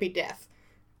happy or give me death.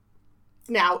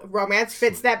 Now, romance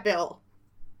fits that bill.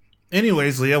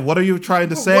 Anyways, Leah, what are you trying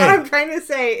to say? What I'm trying to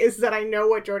say is that I know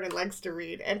what Jordan likes to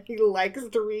read, and he likes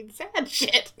to read sad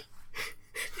shit.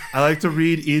 I like to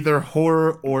read either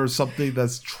horror or something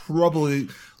that's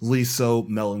troublingly so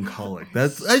melancholic.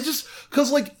 Because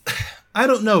I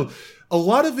don't know. A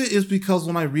lot of it is because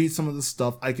when I read some of the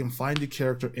stuff, I can find a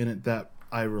character in it that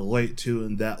I relate to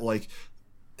and that like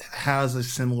has a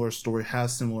similar story,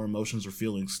 has similar emotions or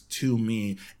feelings to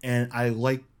me, and I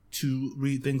like to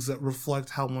read things that reflect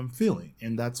how I'm feeling,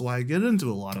 and that's why I get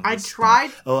into a lot of this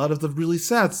stuff. A lot of the really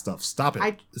sad stuff. Stop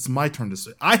it. It's my turn to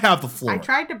say. I have the floor. I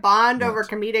tried to bond over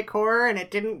comedic horror, and it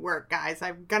didn't work, guys.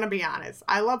 I'm gonna be honest.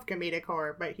 I love comedic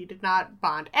horror, but he did not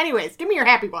bond. Anyways, give me your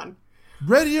happy one.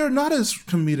 Ready or Not is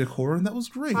comedic horror, and that was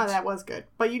great. Oh, that was good.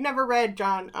 But you never read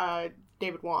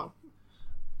David Wong.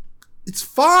 It's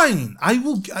fine.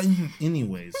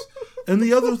 Anyways. And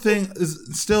the other thing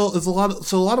is a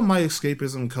lot of my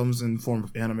escapism comes in form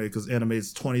of anime, because anime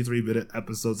is 23-minute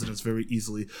episodes and it's very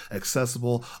easily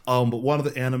accessible. But one of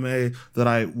the anime that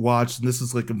I watched, and this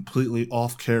is like completely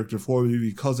off character for me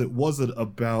because it wasn't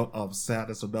about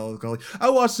sadness or melancholy.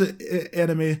 I watched the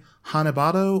anime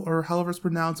Hanebado, or however it's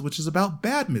pronounced, which is about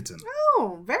badminton.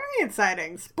 Oh, very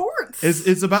exciting. Sports.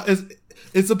 It's about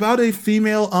a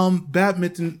female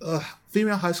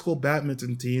female high school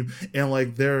badminton team and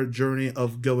like their journey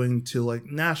of going to like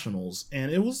nationals,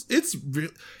 and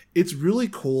it's really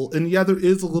cool. And yeah, there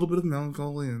is a little bit of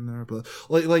melancholy in there, but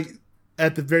like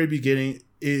at the very beginning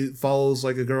it follows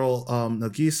like a girl,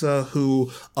 Nagisa,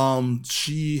 who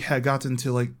she had gotten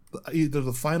to like either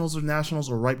the finals of nationals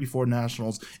or right before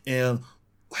nationals, and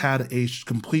had a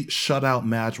complete shutout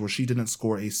match where she didn't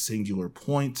score a singular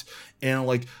point, and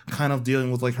like kind of dealing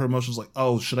with like her emotions, like,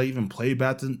 oh, should I even play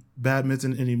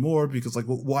badminton anymore, because like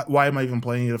why am I even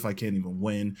playing it if I can't even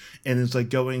win? And it's like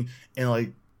going and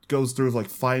like goes through like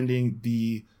finding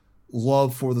the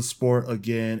love for the sport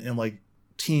again, and like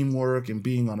teamwork and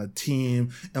being on a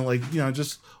team, and like, you know,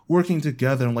 just working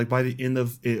together. And like by the end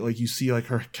of it, like you see like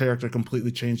her character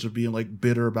completely change from being like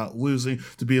bitter about losing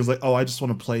to being like, oh, I just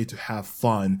want to play to have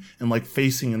fun, and like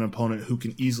facing an opponent who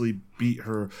can easily beat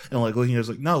her, and like looking at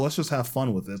her like, no, let's just have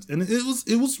fun with it. And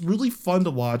it was really fun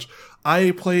to watch. I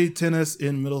played tennis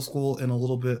in middle school and a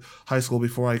little bit high school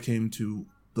before I came to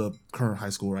the current high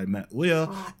school where I met Leah,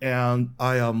 and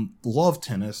I love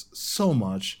tennis so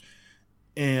much.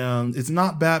 And it's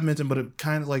not badminton, but it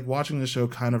kind of like watching the show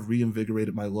kind of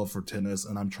reinvigorated my love for tennis,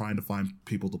 and I'm trying to find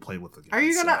people to play with again. Are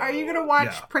you gonna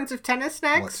watch Prince of Tennis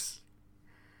next?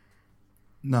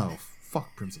 No,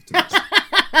 fuck Prince of Tennis.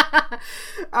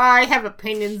 I have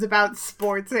opinions about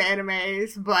sports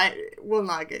animes, but we'll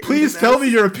not get. Please tell me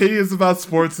your opinions about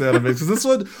sports animes, because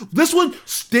this one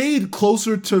stayed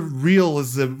closer to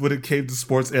realism when it came to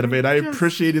sports anime, and I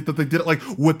appreciated that they did it like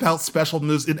without special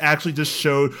moves. It actually just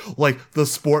showed like the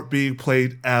sport being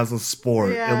played as a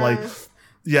sport, and like.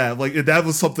 Yeah, like that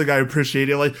was something I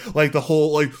appreciated. Like the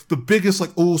whole the biggest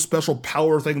special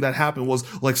power thing that happened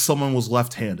was like someone was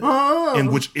left-handed,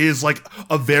 and which is like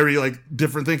a very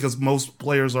different thing because most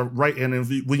players are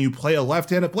right-handed. When you play a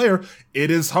left-handed player,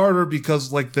 it is harder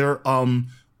because like their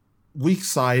weak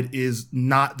side is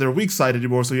not their weak side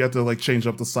anymore. So you have to change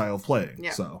up the style of playing.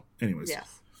 Yeah. So, anyways.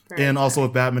 Yes. And also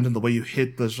with badminton, the way you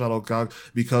hit the shuttlecock,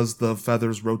 because the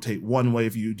feathers rotate one way,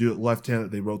 if you do it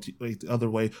left-handed, they rotate the other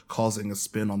way, causing a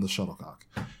spin on the shuttlecock.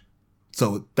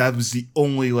 So that was the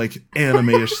only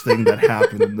anime-ish thing that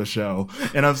happened in the show.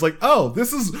 And I was like, oh,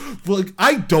 this is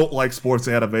I don't like sports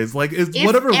animes.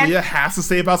 Whatever Leah has to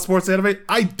say about sports anime,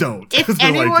 I don't. If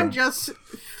anyone just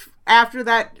after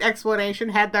that explanation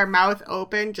had their mouth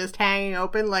open, just hanging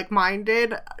open like mine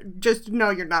did, just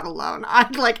know you're not alone.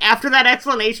 After that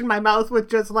explanation, my mouth was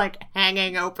just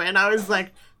hanging open. I was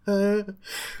like,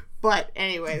 But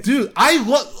anyways. Dude, I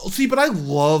love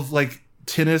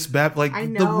tennis,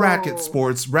 the racket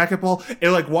sports, racquetball,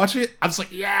 and watching it, I'm just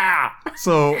like, yeah.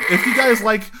 So if you guys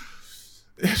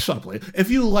shut up, Leia. If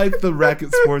you like the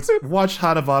racket sports, watch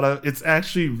Hanabata. It's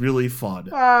actually really fun.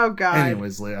 Oh, God.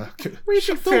 Anyways, Leia. We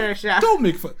should finish that. Don't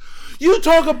make fun. You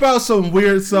talk about some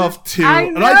weird stuff, too. I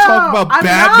know, and I talk about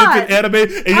badminton anime,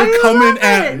 and you're coming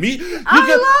at me. You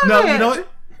know what?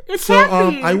 It's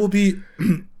happy. I will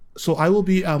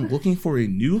be looking for a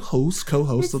new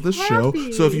co-host of this show.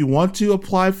 So if you want to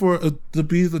apply to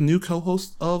be the new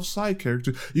co-host of Side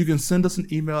Character, you can send us an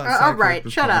email at all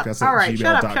right, shut up. All right,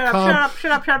 shut up.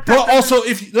 But also,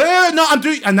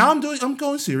 I'm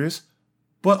going serious.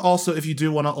 But also, if you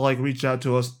do want to reach out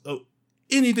to us,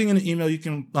 anything in the email, you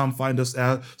can find us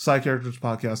at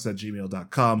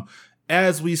sidecharacterspodcast@gmail.com.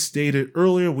 As we stated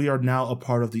earlier, we are now a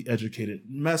part of the Educated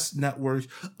Mess Network,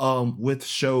 with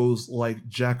shows like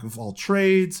Jack of All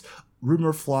Trades,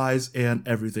 Rumor Flies, and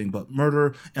Everything But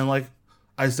Murder. And like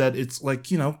I said, it's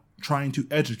trying to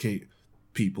educate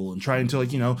people and trying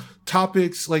to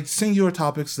topics, singular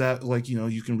topics that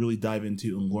you can really dive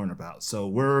into and learn about. So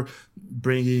we're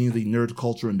bringing the nerd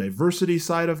culture and diversity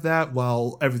side of that,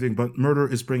 while Everything But Murder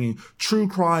is bringing true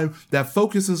crime that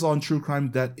focuses on true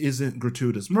crime that isn't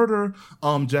gratuitous murder.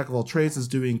 Jack of All Trades is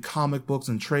doing comic books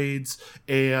and trades,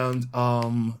 and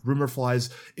Rumor Flies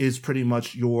is pretty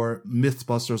much your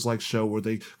Mythbusters show where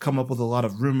they come up with a lot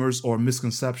of rumors or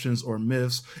misconceptions or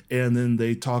myths, and then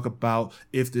they talk about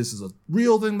if this is a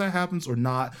real thing that happens or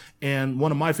not. And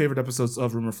one of my favorite episodes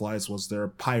of Rumor Flies was their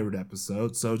pirate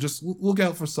episode. So just look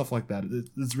out for stuff like that.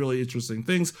 It's really interesting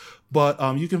things. But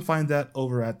you can find that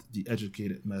over at the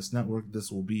Educated Mess Network.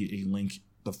 This will be a link,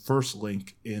 the first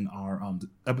link in our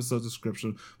episode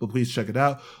description. But please check it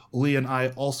out. Lee and I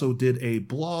also did a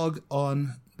blog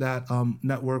on that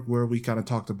network where we kind of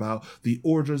talked about the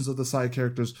origins of the Side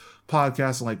Characters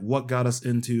podcast and what got us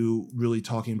into really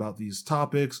talking about these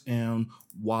topics and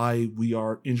why we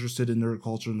are interested in nerd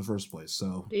culture in the first place.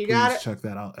 So please check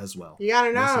that out as well. You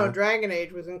gotta know, Dragon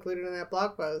Age was included in that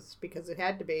blog post because it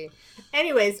had to be.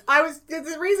 Anyways,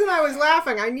 the reason I was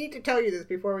laughing, I need to tell you this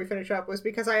before we finish up, was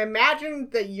because I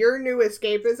imagined that your new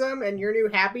escapism and your new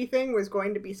happy thing was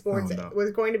going to be sports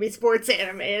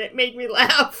anime, and it made me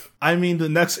laugh. I mean, the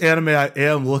next anime I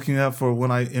am looking at for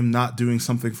when I am not doing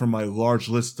something from my large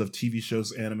list of TV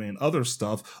shows, anime, and other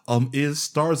stuff, is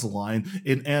Stars Align,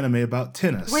 an anime about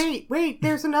tennis. Wait,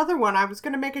 there's another one. I was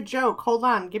going to make a joke. Hold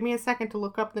on. Give me a second to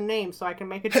look up the name so I can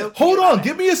make a joke. Hold on.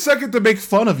 Give me a second to make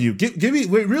fun of you.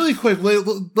 Wait, really quick.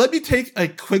 Let me take a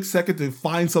quick second to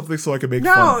find something so I can make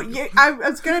fun of you. I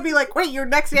was going to be like, wait, your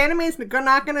next anime is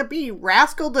not going to be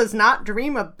Rascal Does Not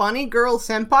Dream of Bunny Girl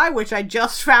Senpai, which I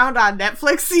just found on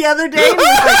Netflix the other day. And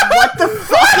was like, what the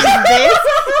fuck is this?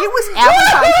 It was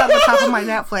advertised on the top of my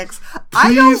Netflix.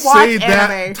 I don't watch anime. Please say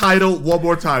that title one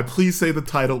more time. Please say the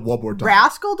title one more time.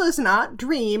 Rascal Does Not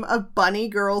Dream of Bunny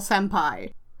Girl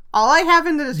Senpai. All I have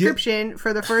in the description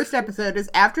for the first episode is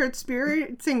after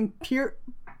experiencing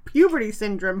puberty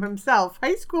syndrome himself,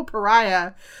 high school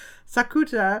pariah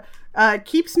Sakuta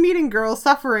keeps meeting girls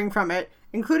suffering from it,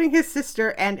 including his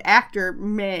sister and actor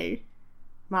Mai.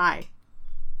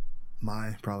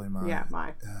 Probably Mai. Yeah,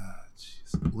 Mai.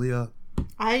 Jeez. Leah.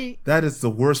 That is the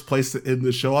worst place to end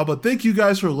the show. But thank you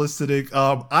guys for listening.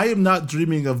 I am not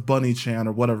dreaming of Bunny-chan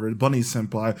or whatever, Bunny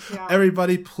Senpai. Yeah.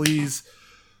 Everybody, please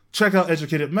check out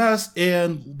Educated Mess,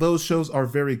 and those shows are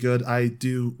very good. I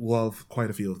do love quite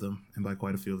a few of them, and by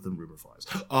quite a few of them, Rumor Flies.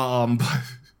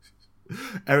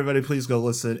 Everybody, please go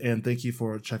listen, and thank you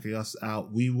for checking us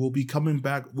out. We will be coming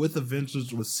back with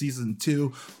Adventures with Season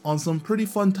 2 on some pretty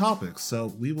fun topics,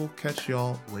 so we will catch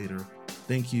y'all later.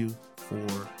 Thank you for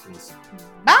listening.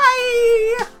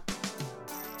 Bye!